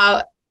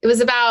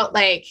about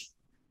like,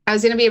 I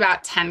was going to be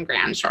about 10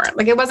 grand short.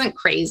 Like it wasn't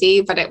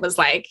crazy, but it was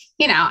like,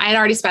 you know, I had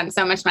already spent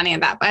so much money on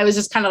that, but I was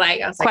just kind of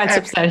like, I was quite like,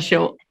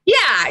 substantial.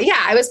 Yeah.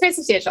 It was quite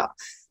substantial.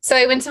 So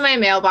I went to my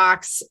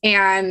mailbox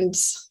and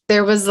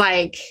there was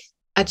like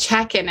a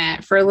check in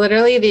it for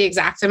literally the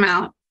exact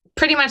amount,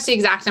 pretty much the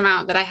exact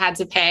amount that I had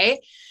to pay.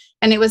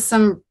 And it was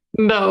some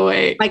no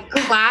way, like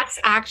class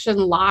action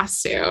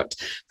lawsuit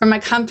from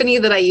a company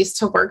that I used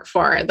to work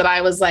for that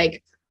I was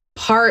like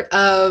part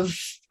of,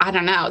 I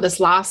don't know, this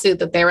lawsuit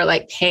that they were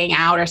like paying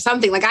out or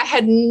something. Like I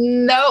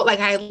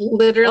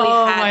literally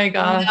had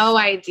no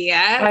idea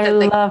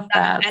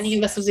that any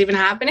of this was even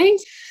happening.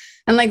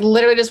 And like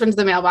literally just went to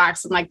the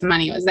mailbox and like the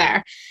money was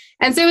there.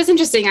 And so it was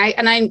interesting.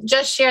 I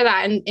just share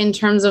that in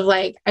terms of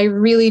like, I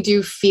really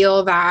do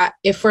feel that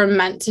if we're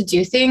meant to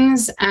do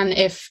things and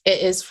if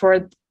it is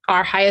for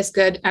our highest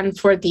good and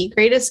for the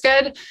greatest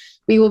good,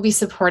 we will be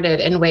supported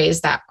in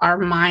ways that our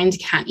mind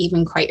can't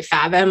even quite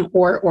fathom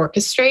or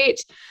orchestrate.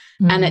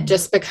 Mm-hmm. And it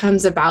just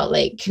becomes about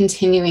like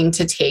continuing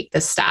to take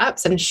the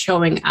steps and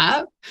showing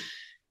up,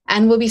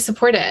 and we'll be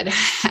supported.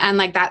 And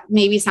like that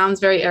maybe sounds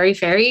very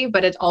airy-fairy,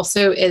 but it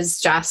also is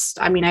just,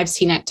 I mean, I've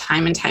seen it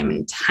time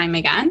and time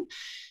again.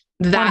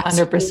 That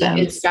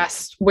 100% is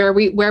just where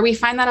we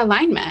find that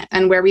alignment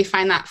and where we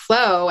find that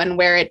flow and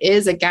where it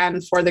is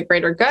again for the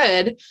greater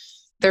good,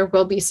 there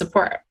will be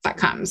support that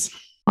comes.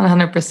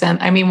 100%.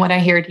 I mean, when I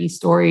hear these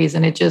stories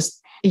and it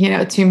just, you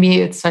know, to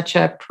me, it's such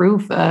a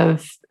proof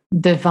of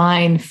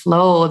divine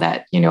flow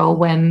that, you know,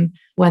 when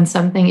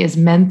something is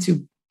meant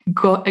to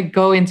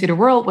go into the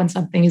world, when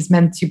something is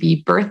meant to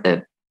be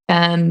birthed,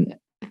 then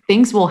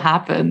things will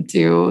happen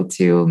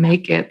to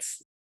make it.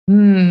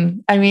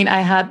 I mean,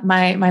 I had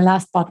my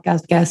last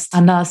podcast guest,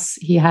 Anas.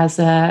 He has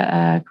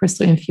a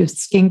crystal-infused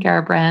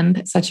skincare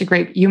brand. Such a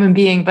great human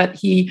being, but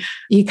he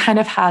kind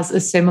of has a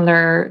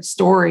similar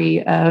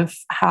story of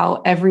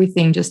how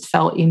everything just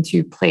fell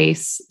into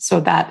place so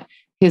that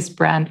his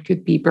brand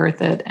could be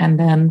birthed. And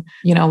then,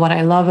 you know, what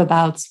I love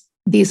about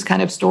these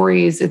kind of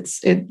stories, it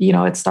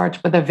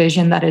starts with a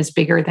vision that is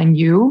bigger than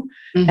you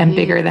and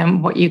bigger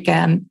than what you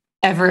can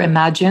ever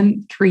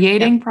imagine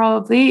creating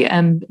probably.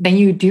 And then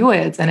you do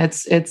it. And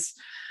it's,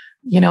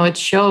 you know, it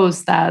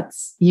shows that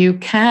you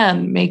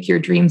can make your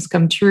dreams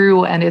come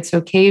true. And it's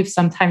okay if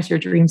sometimes your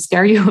dreams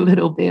scare you a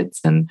little bit.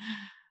 And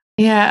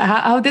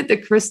yeah, how did the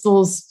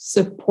crystals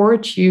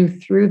support you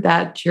through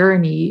that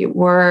journey?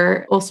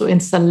 Or also in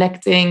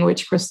selecting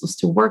which crystals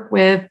to work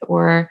with,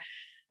 or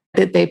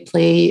did they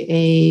play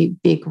a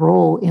big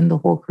role in the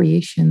whole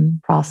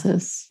creation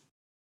process?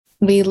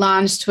 We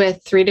launched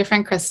with 3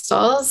 different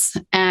crystals,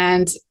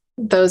 and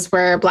those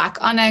were black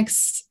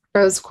onyx,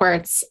 rose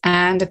quartz,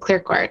 and a clear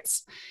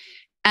quartz.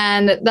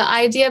 And the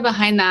idea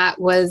behind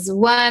that was,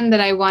 one,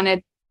 that I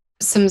wanted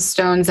some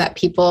stones that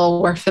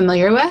people were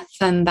familiar with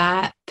and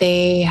that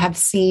they have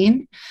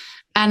seen.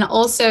 And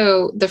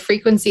also the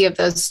frequency of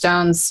those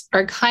stones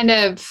are kind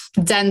of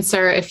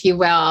denser, if you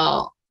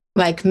will,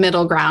 like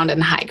middle ground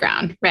and high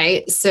ground,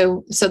 right?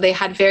 So they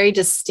had very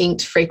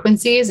distinct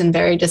frequencies and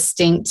very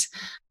distinct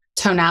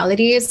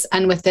tonalities.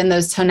 And within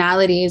those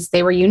tonalities,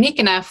 they were unique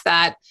enough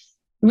that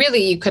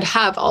really you could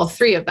have all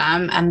 3 of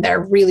them, and they're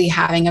really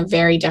having a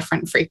very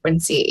different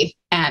frequency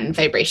and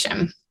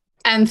vibration.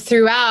 And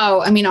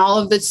throughout, I mean, all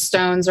of the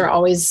stones are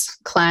always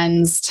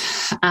cleansed.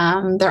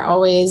 They're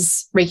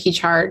always Reiki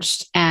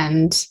charged.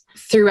 And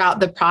throughout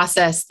the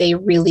process, they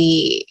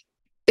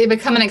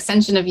become an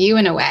extension of you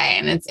in a way.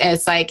 And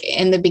it's like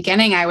in the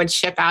beginning, I would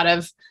ship out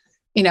of,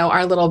 you know,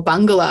 our little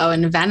bungalow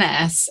in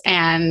Venice,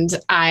 and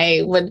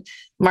I would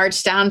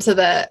march down to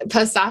the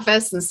post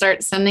office and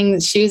start sending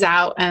the shoes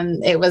out.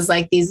 And it was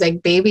like these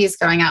like babies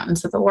going out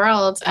into the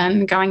world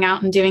and going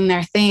out and doing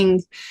their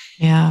thing.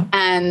 Yeah.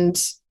 And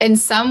in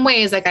some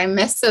ways, like I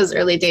miss those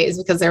early days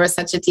because there was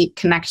such a deep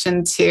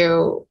connection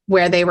to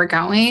where they were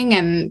going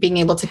and being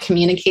able to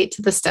communicate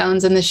to the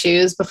stones in the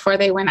shoes before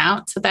they went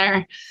out to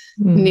their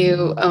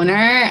new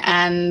owner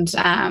and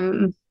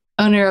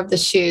owner of the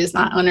shoes,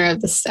 not owner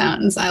of the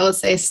stones. I will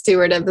say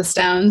steward of the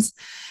stones.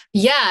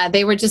 Yeah,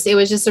 it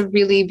was just a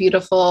really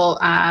beautiful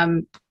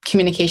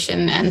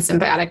communication and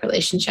symbiotic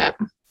relationship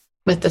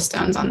with the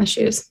stones on the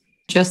shoes.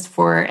 Just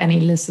for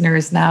any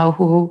listeners now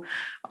who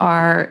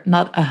are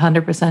not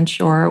 100%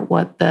 sure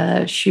what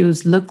the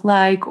shoes look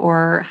like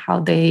or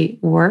how they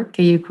work,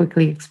 can you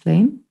quickly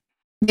explain?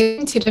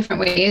 in two different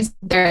ways.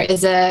 There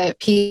is a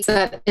piece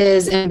that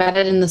is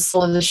embedded in the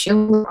sole of the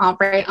shoe. We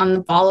operate on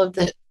the ball of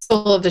the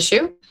sole of the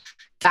shoe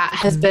that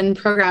has been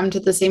programmed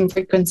at the same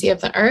frequency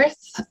of the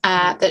earth,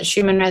 that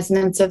Schumann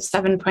resonance of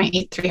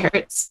 7.83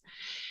 hertz.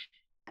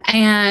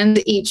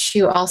 And each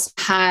shoe also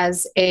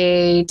has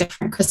a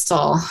different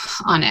crystal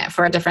on it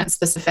for a different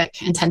specific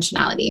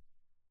intentionality.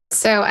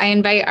 So I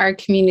invite our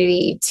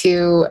community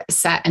to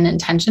set an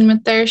intention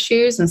with their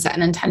shoes and set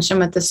an intention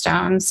with the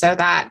stones, so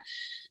that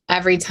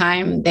every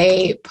time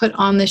they put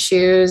on the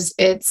shoes,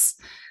 it's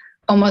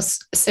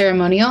almost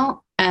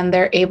ceremonial, and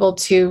they're able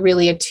to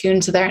really attune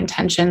to their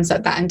intentions,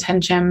 that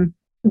intention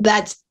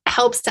that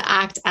helps to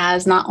act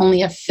as not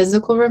only a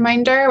physical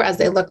reminder as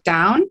they look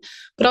down,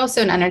 but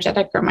also an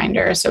energetic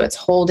reminder. So it's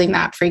holding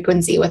that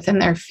frequency within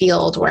their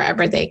field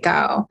wherever they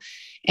go.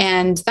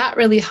 And that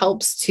really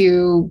helps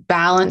to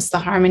balance the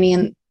harmony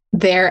in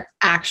their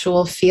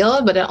actual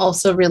field, but it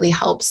also really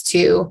helps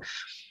to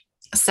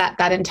set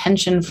that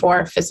intention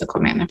for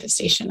physical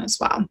manifestation as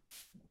well.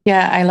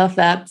 Yeah, I love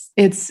that.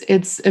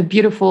 It's a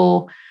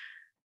beautiful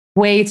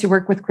way to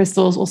work with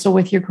crystals, also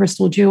with your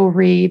crystal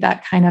jewelry,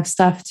 that kind of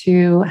stuff,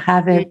 to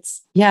have it,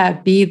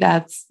 be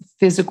that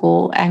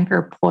physical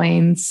anchor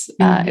points.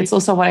 It's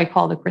also what I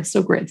call the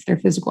crystal grids. They're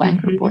physical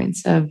anchor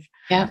points of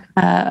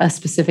a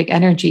specific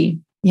energy.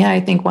 Yeah,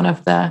 I think one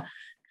of the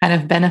kind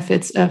of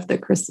benefits of the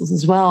crystals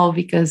as well,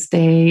 because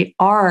they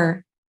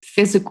are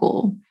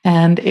physical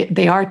and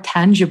they are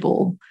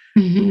tangible.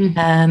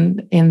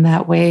 And in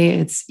that way,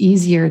 it's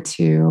easier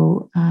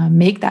to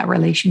make that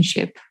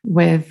relationship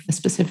with a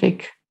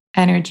specific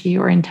energy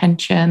or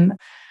intention.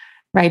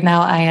 Right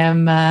now,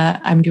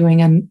 I'm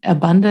doing an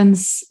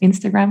abundance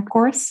Instagram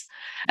course,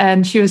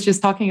 and she was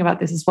just talking about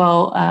this as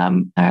well.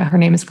 Her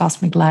name is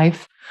Cosmic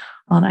Life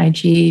on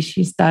IG.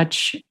 She's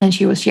Dutch, and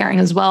she was sharing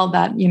as well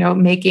that,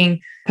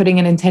 putting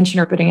an intention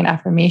or putting an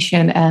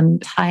affirmation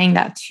and tying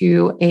that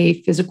to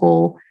a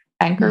physical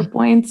anchor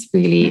points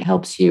really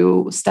helps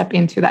you step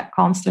into that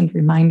constant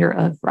reminder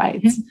of,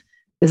 right,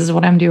 this is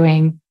what I'm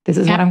doing. This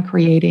is what I'm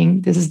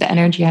creating. This is the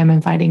energy I'm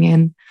inviting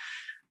in.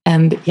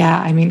 And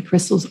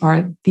crystals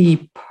are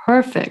the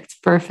perfect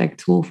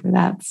tool for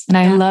that. And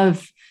I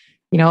love,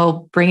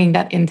 bringing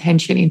that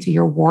intention into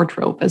your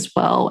wardrobe as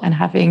well, and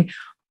having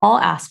all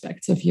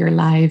aspects of your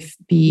life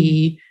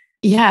be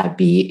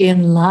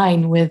in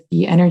line with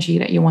the energy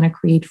that you want to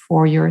create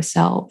for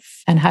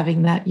yourself, and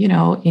having that,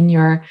 in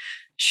your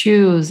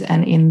shoes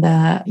and in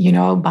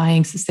the,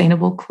 buying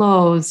sustainable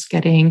clothes,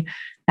 getting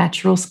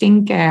natural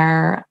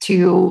skincare,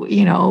 to,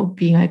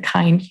 being a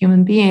kind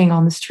human being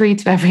on the street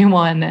to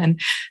everyone. And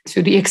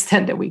to the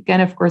extent that we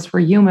can, of course,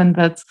 we're human,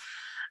 but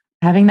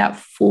having that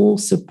full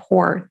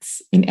support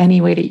in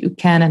any way that you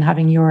can, and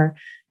having your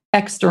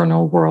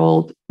external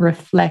world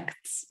reflect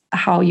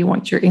how you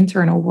want your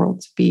internal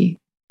world to be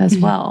as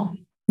well.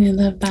 I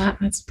love that.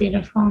 That's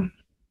beautiful.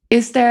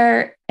 Is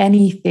there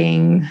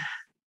anything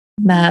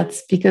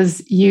that's,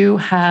 because you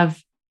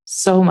have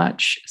so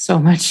much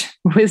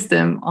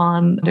wisdom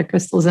on the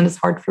crystals, and it's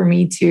hard for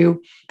me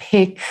to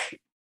pick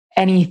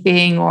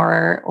anything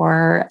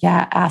or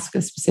ask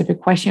a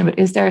specific question, but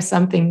is there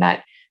something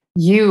that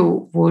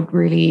you would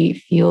really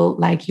feel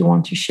like you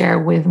want to share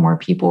with more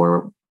people,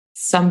 or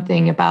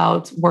something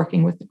about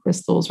working with the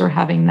crystals or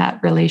having that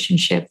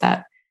relationship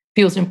that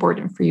feels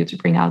important for you to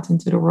bring out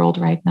into the world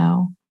right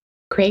now?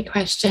 Great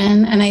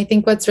question. And I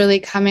think what's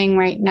really coming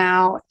right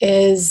now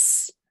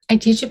is, I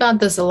teach about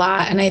this a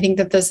lot, and I think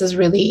that this is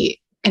really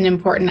an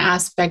important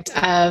aspect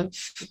of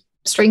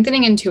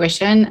strengthening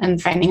intuition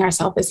and finding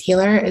ourselves as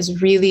healer,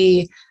 is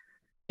really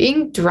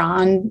being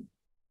drawn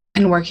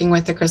and working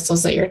with the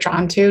crystals that you're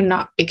drawn to,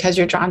 not because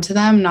you're drawn to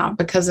them, not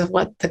because of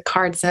what the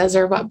card says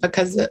or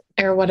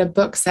what a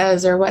book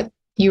says or what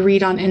you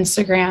read on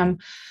Instagram,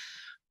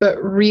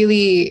 but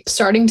really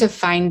starting to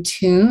fine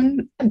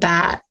tune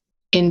that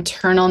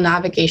internal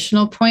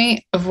navigational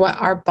point of what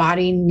our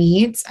body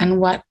needs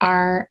and what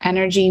our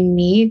energy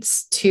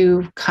needs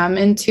to come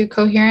into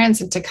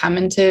coherence and to come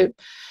into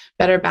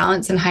better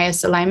balance and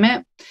highest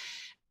alignment.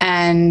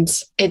 And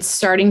it's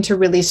starting to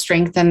really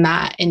strengthen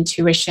that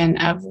intuition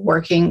of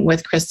working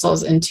with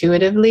crystals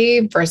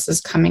intuitively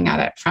versus coming at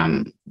it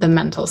from the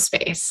mental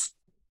space.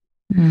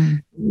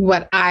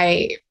 What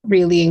I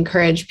really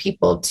encourage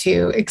people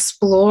to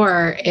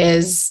explore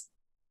is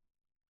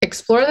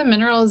explore the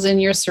minerals in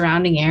your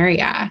surrounding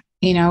area.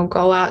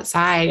 Go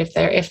outside. If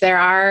there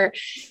are,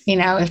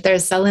 if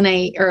there's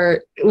selenite,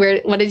 or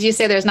what did you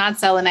say? There's not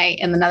selenite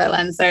in the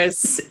Netherlands.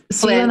 There's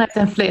selenite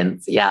and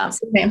flint. Yeah.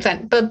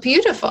 Flint, but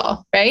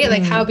beautiful, right?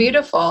 Like how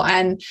beautiful.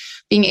 And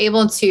being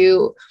able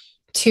to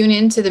tune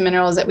into the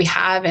minerals that we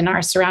have in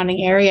our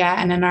surrounding area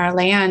and in our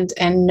land,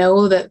 and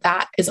know that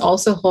that is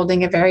also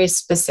holding a very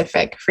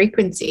specific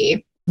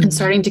frequency, and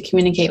starting to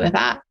communicate with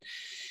that.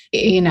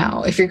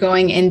 If you're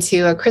going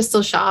into a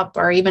crystal shop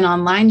or even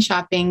online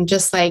shopping,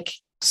 just like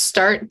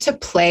start to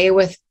play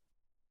with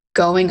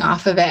going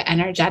off of it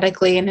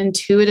energetically and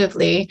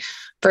intuitively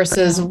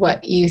versus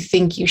what you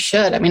think you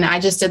should. I mean, I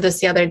just did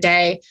this the other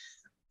day,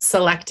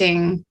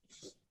 selecting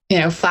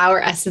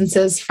flower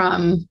essences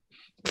from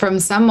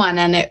someone.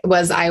 And it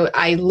was,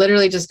 I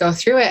literally just go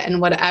through it, and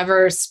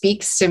whatever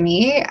speaks to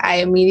me, I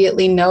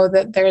immediately know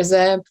that there's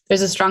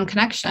a strong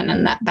connection,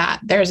 and that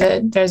there's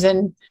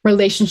a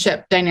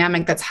relationship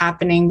dynamic that's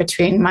happening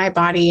between my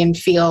body and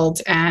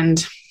field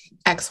and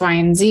X, Y,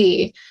 and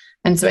Z.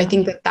 And so I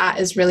think that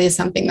is really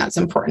something that's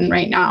important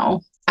right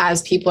now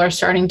as people are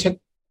starting to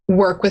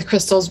work with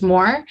crystals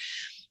more,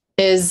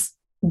 is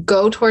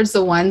go towards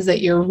the ones that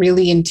you're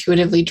really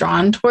intuitively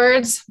drawn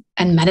towards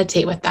and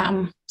meditate with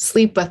them,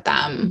 sleep with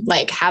them,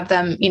 like have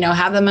them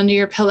under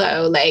your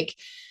pillow, like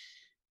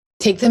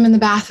take them in the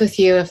bath with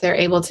you if they're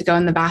able to go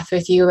in the bath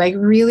with you, like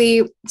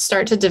really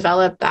start to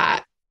develop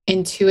that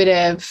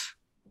intuitive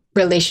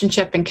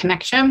relationship and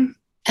connection.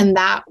 And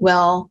that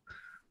will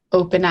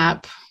open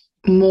up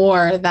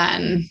more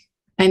than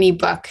any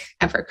book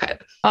ever could.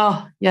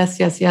 Oh, yes,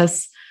 yes,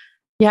 yes.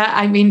 Yeah,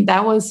 I mean,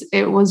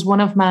 it was one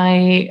of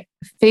my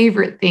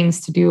favorite things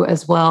to do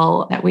as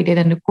well that we did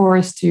in the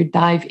course, to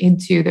dive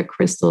into the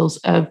crystals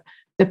of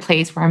the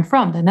place where I'm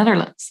from, the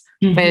Netherlands,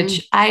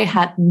 which I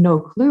had no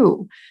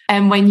clue.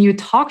 And when you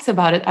talked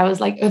about it, I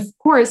was like, of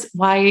course,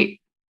 why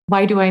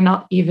do I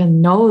not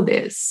even know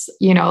this?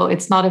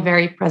 It's not a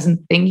very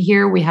present thing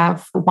here. We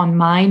have one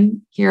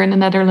mine here in the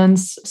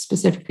Netherlands,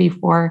 specifically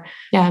for,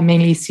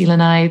 mainly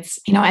selenites,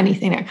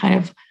 anything that kind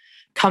of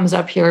comes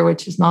up here,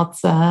 which is not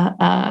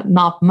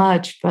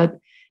much, but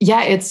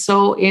it's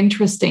so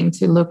interesting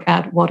to look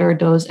at what are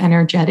those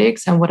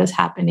energetics and what is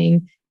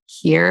happening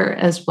here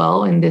as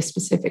well in this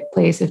specific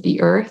place of the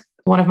earth.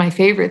 One of my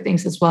favorite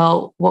things as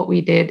well, what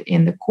we did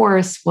in the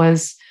course,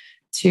 was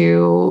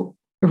to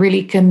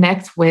really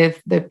connect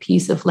with the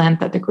piece of land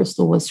that the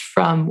crystal was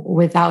from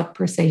without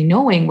per se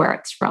knowing where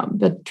it's from,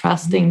 but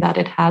trusting that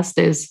it has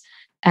this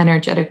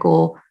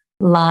energetical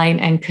line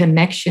and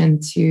connection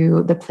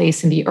to the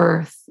place in the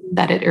earth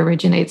that it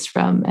originates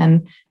from,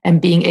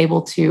 and being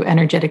able to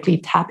energetically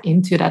tap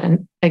into that.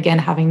 And again,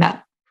 having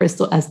that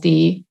crystal as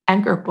the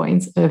anchor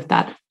point of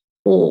that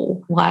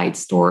whole wide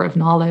store of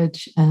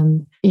knowledge.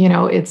 And,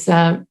 it's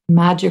a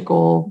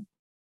magical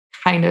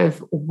kind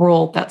of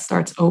world that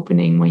starts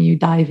opening when you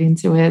dive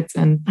into it.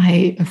 And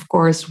I, of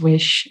course,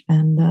 wish,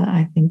 and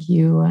I think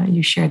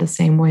you share the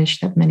same wish,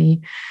 that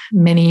many,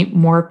 many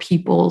more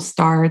people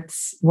start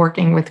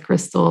working with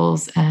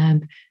crystals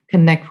and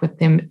connect with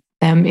them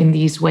in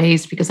these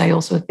ways, because I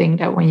also think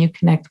that when you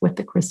connect with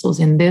the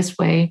crystals in this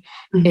way,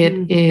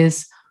 it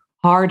is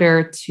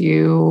harder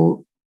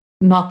to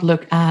not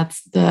look at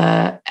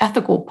the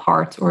ethical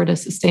part or the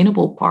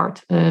sustainable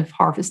part of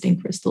harvesting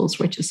crystals,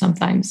 which is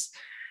sometimes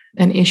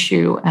an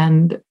issue.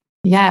 And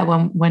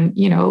when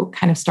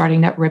kind of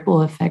starting that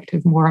ripple effect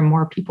of more and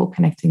more people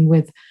connecting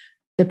with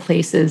the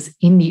places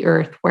in the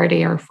earth where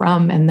they are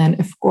from. And then,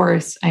 of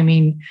course, I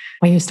mean,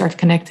 when you start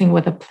connecting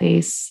with a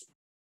place,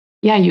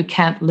 you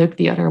can't look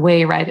the other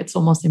way, right? It's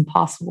almost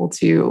impossible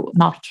to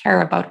not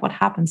care about what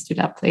happens to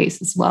that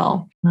place as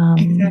well.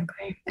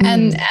 Exactly.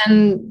 And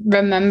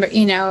remember,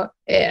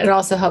 it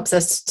also helps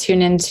us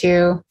tune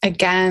into,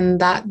 again,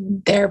 that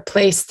their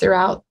place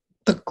throughout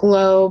the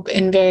globe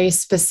in very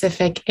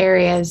specific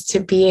areas,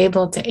 to be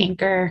able to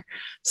anchor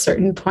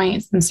certain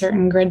points and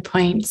certain grid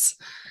points.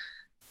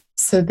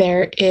 So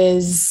there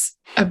is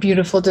a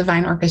beautiful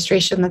divine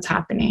orchestration that's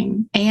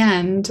happening.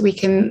 And we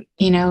can,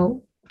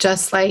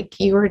 just like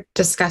you were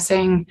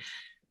discussing,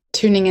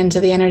 tuning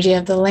into the energy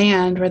of the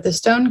land where the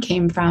stone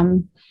came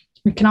from,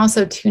 we can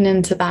also tune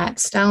into that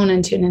stone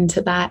and tune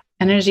into that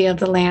energy of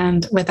the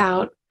land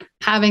without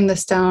having the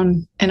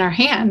stone in our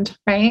hand,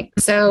 right?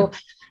 So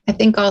I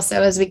think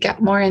also, as we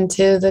get more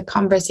into the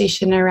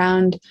conversation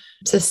around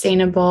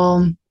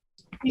sustainable,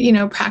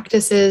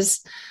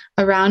 practices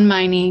around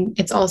mining,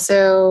 it's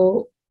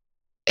also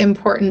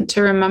important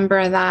to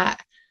remember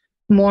that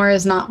more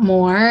is not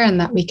more, and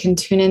that we can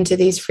tune into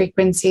these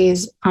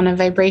frequencies on a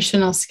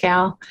vibrational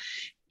scale,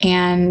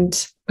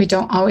 and we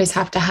don't always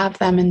have to have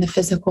them in the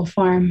physical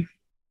form.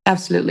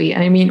 Absolutely.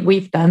 And I mean,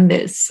 we've done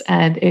this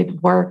and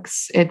it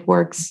works. It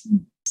works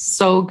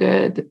so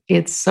good.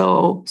 It's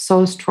so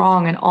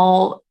strong, and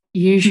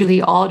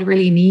usually all it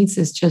really needs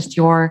is just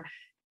your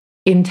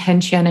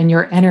intention and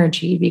your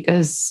energy,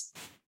 because,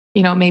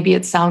 maybe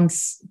it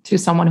sounds, to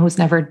someone who's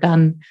never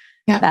done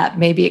that,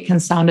 maybe it can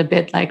sound a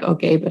bit like,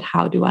 okay, but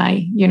how do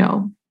I,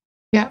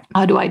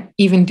 how do I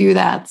even do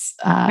that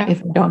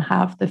if I don't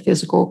have the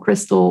physical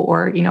crystal,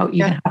 or,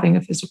 even having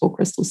a physical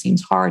crystal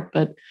seems hard.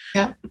 But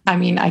I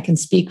mean, I can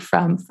speak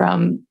from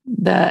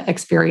the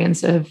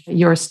experience of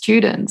your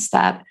students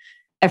that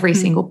every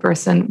single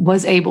person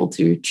was able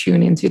to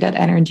tune into that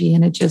energy,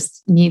 and it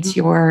just needs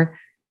your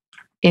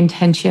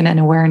intention and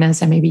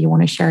awareness. And maybe you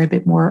want to share a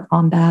bit more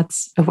on that,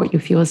 of what you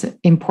feel is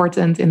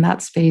important in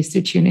that space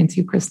to tune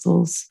into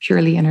crystals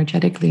purely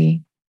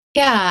energetically.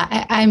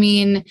 Yeah, I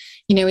mean,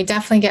 we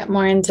definitely get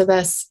more into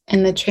this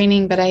in the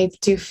training, but I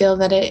do feel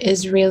that it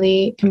is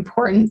really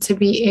important to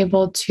be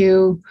able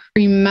to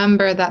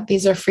remember that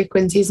these are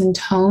frequencies and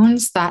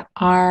tones that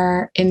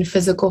are in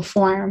physical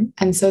form.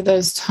 And so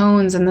those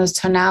tones and those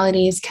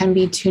tonalities can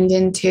be tuned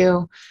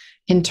into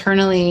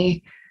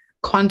internally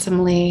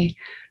quantumly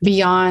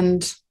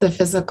beyond the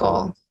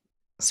physical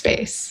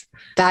space.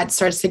 That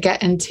starts to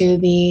get into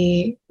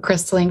the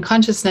crystalline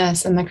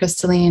consciousness and the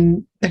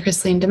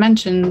crystalline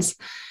dimensions,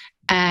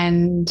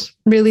 and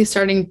really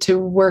starting to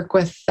work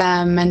with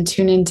them and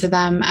tune into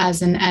them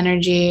as an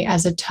energy,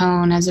 as a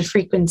tone, as a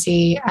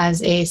frequency,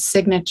 as a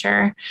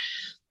signature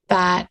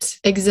that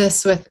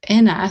exists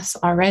within us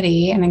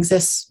already and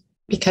exists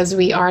because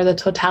we are the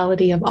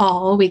totality of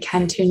all. We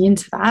can tune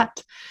into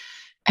that.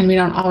 And we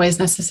don't always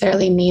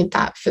necessarily need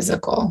that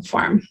physical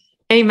form.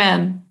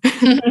 Amen.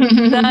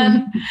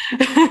 Done.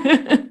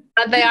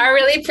 But they are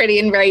really pretty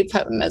and very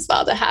potent as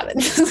well to have in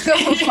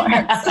physical form.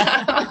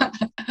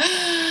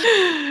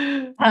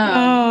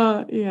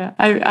 Oh, yeah.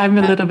 I'm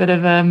a little bit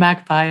of a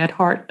magpie at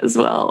heart as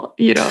well,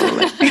 you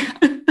know.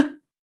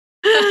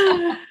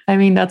 I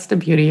mean, that's the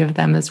beauty of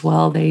them as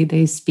well.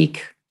 They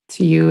speak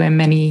to you in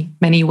many,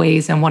 many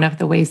ways. And one of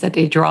the ways that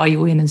they draw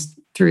you in is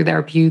through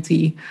their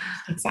beauty.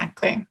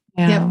 Exactly.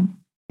 Yeah.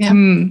 Yep.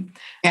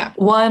 Yeah.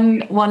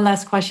 One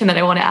last question that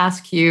I want to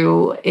ask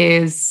you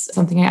is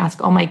something I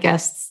ask all my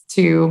guests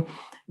too.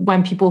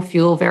 When people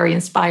feel very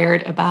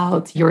inspired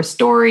about your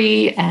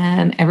story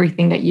and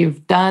everything that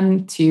you've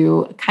done,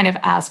 to kind of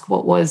ask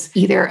what was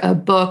either a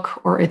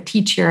book or a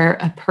teacher,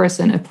 a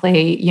person, a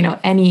play, you know,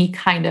 any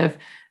kind of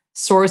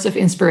source of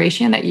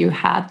inspiration that you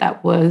had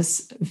that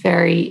was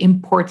very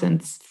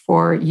important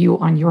for you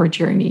on your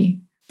journey.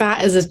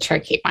 That is a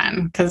tricky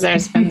one because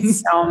there's been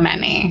so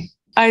many.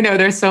 I know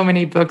there's so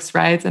many books,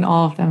 right? And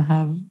all of them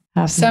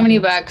have so many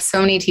books,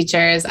 so many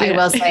teachers. Yeah. I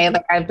will say,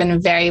 like, I've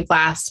been very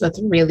blessed with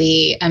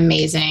really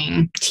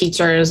amazing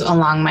teachers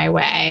along my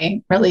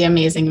way, really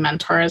amazing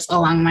mentors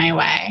along my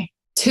way.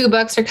 2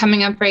 books are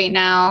coming up right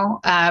now,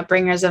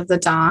 Bringers of the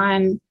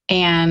Dawn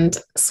and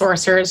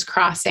Sorcerer's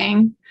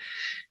Crossing.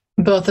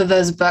 Both of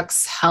those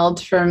books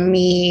held for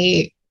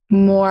me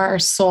more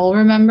soul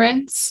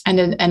remembrance and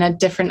a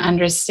different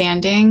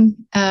understanding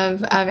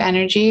of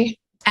energy.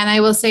 And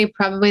I will say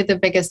probably the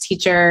biggest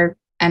teacher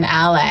and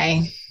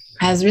ally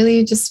has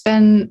really just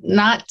been,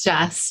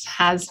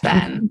 has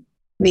been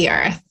the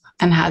earth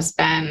and has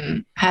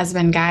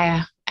been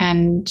Gaia.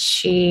 And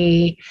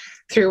she,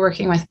 through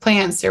working with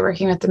plants, through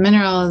working with the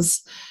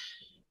minerals,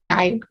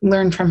 I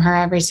learn from her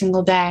every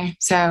single day.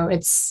 So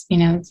it's, you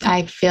know,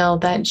 I feel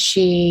that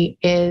she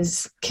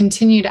is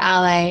continued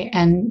ally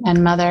and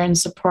mother and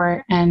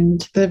support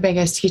and the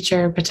biggest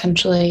teacher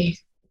potentially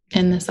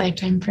in this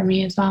lifetime for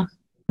me as well.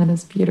 That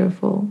is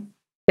beautiful.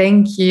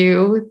 Thank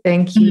you.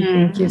 Thank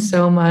you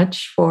so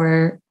much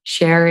for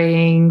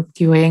sharing,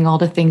 doing all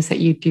the things that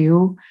you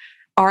do.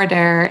 Are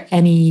there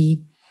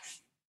any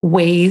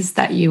ways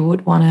that you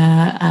would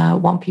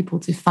want people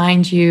to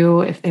find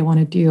you if they want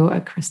to do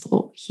a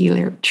crystal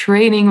healer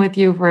training with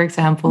you, for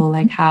example,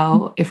 like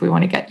how, if we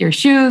want to get your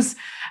shoes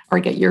or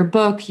get your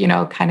book, you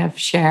know, kind of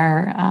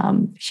share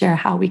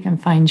how we can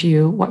find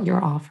you, what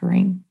you're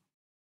offering.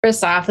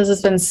 First off, this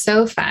has been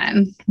so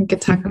fun. We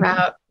could talk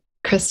about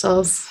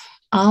crystals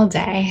all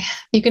day.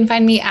 You can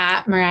find me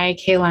at Mariah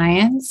K.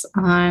 Lyons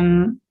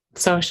on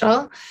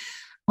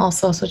all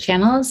social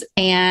channels.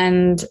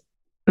 And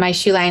my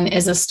shoe line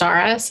is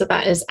Astara. So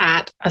that is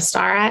at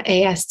Astara,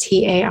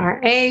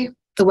 Astara.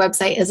 The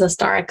website is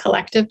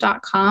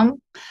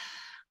astaracollective.com.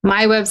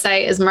 My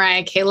website is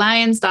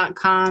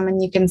mariahklyons.com.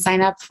 And you can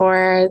sign up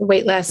for the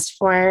waitlist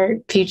for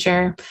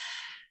future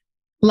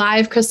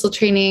live crystal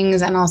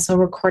trainings and also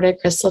recorded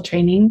crystal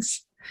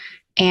trainings.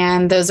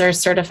 And those are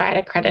certified,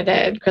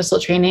 accredited crystal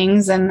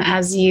trainings. And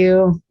as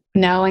you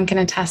know and can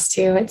attest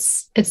to,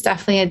 it's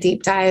definitely a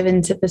deep dive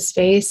into the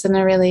space and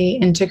a really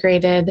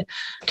integrated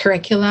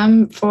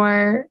curriculum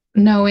for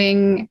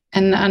knowing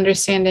and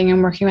understanding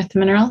and working with the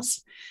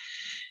minerals.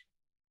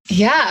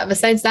 Yeah,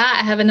 besides that,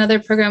 I have another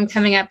program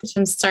coming up, which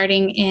I'm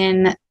starting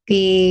in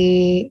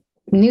the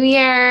new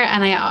year.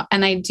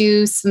 And I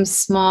do some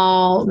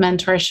small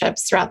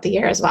mentorships throughout the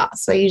year as well.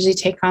 So I usually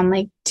take on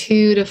like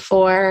 2 to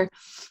 4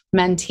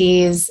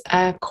 mentees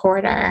a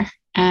quarter.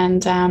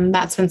 And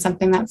that's been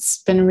something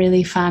that's been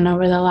really fun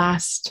over the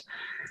last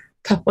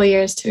couple of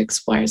years to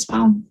explore as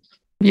well.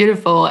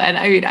 Beautiful. And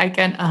I mean, I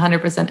can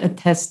 100%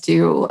 attest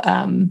to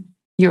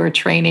your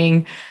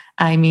training.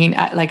 I mean,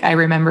 I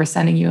remember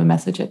sending you a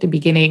message at the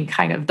beginning,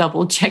 kind of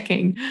double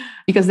checking,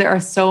 because there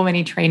are so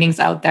many trainings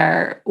out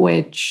there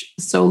which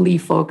solely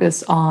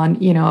focus on,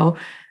 you know,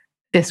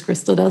 this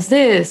crystal does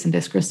this and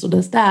this crystal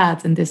does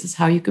that, and this is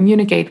how you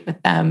communicate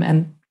with them.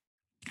 And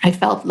I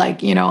felt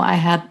like, you know, I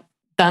had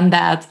done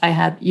that. I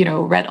had, you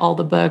know, read all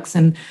the books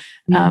and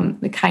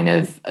kind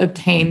of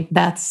obtained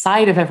that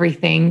side of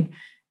everything.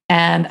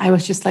 And I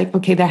was just like,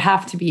 okay, there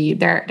have to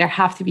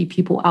be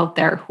people out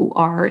there who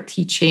are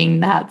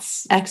teaching that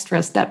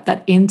extra step,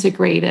 that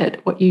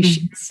integrated, what you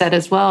said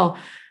as well,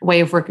 way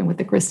of working with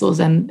the crystals.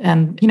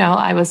 And, you know,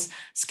 I was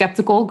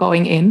skeptical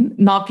going in,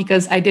 not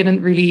because I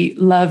didn't really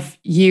love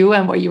you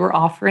and what you were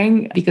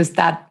offering, because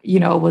that, you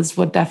know, was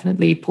what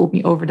definitely pulled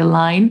me over the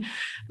line.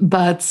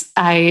 But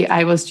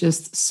I was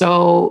just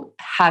so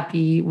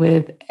happy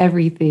with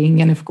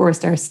everything. And of course,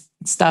 there's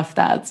stuff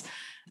that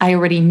I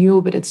already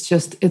knew, but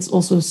it's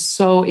also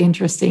so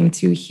interesting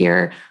to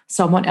hear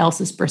someone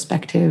else's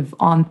perspective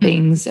on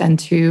things and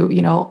to,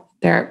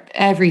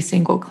 every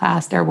single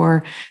class, there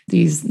were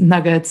these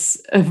nuggets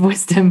of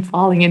wisdom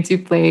falling into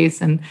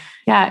place. And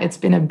yeah, it's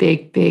been a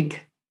big,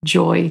 big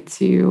joy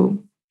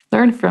to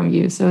learn from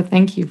you. So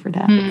thank you for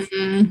that.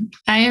 Mm-hmm.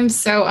 I am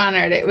so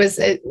honored. It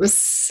was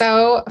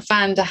so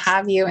fun to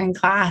have you in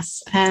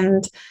class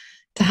and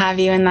to have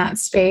you in that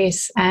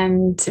space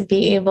and to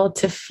be able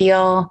to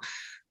feel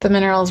the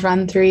minerals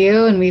run through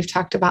you. And we've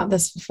talked about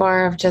this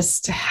before of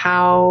just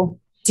how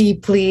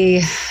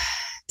deeply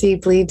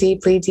seated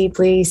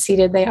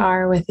they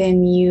are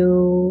within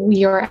you,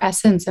 your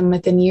essence and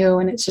within you.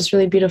 And it's just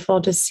really beautiful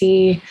to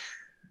see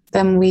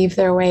them weave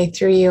their way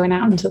through you and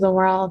out into the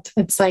world.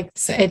 It's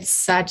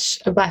such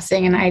a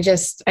blessing. And I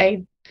just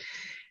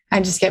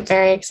get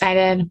very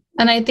excited.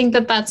 And I think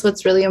that that's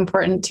what's really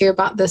important too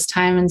about this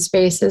time and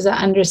space is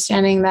that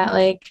understanding that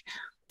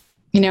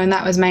and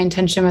that was my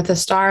intention with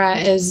Astara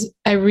is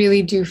I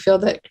really do feel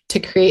that to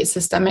create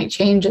systemic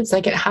change, it's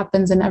like it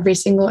happens in every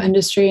single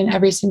industry and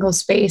every single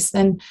space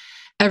and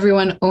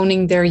everyone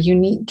owning their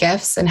unique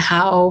gifts and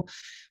how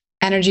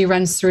energy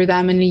runs through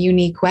them in a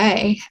unique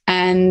way.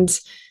 And,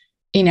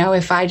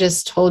 if I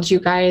just told you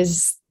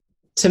guys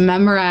to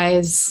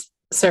memorize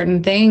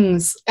certain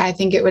things, I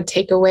think it would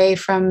take away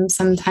from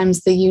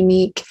sometimes the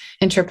unique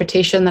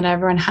interpretation that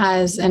everyone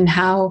has and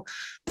how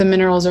the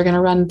minerals are going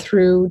to run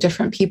through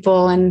different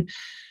people. And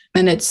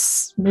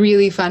it's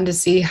really fun to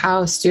see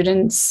how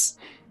students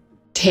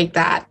take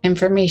that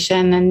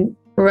information and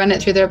run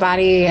it through their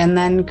body and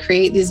then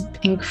create these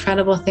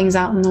incredible things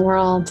out in the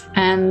world.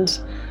 And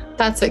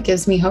that's what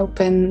gives me hope.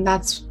 And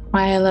that's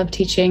why I love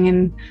teaching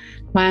and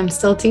why I'm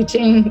still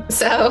teaching.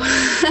 So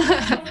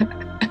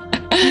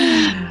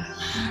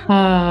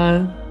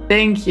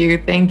thank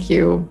you. Thank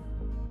you.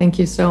 Thank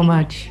you so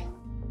much.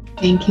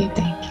 Thank you.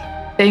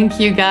 Thank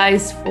you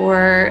guys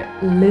for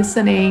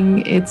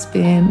listening. It's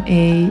been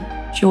a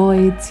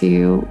joy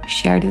to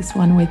share this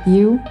one with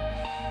you.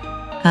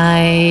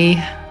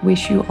 I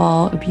wish you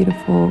all a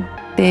beautiful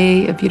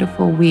day, a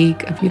beautiful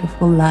week, a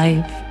beautiful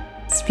life.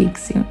 Speak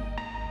soon.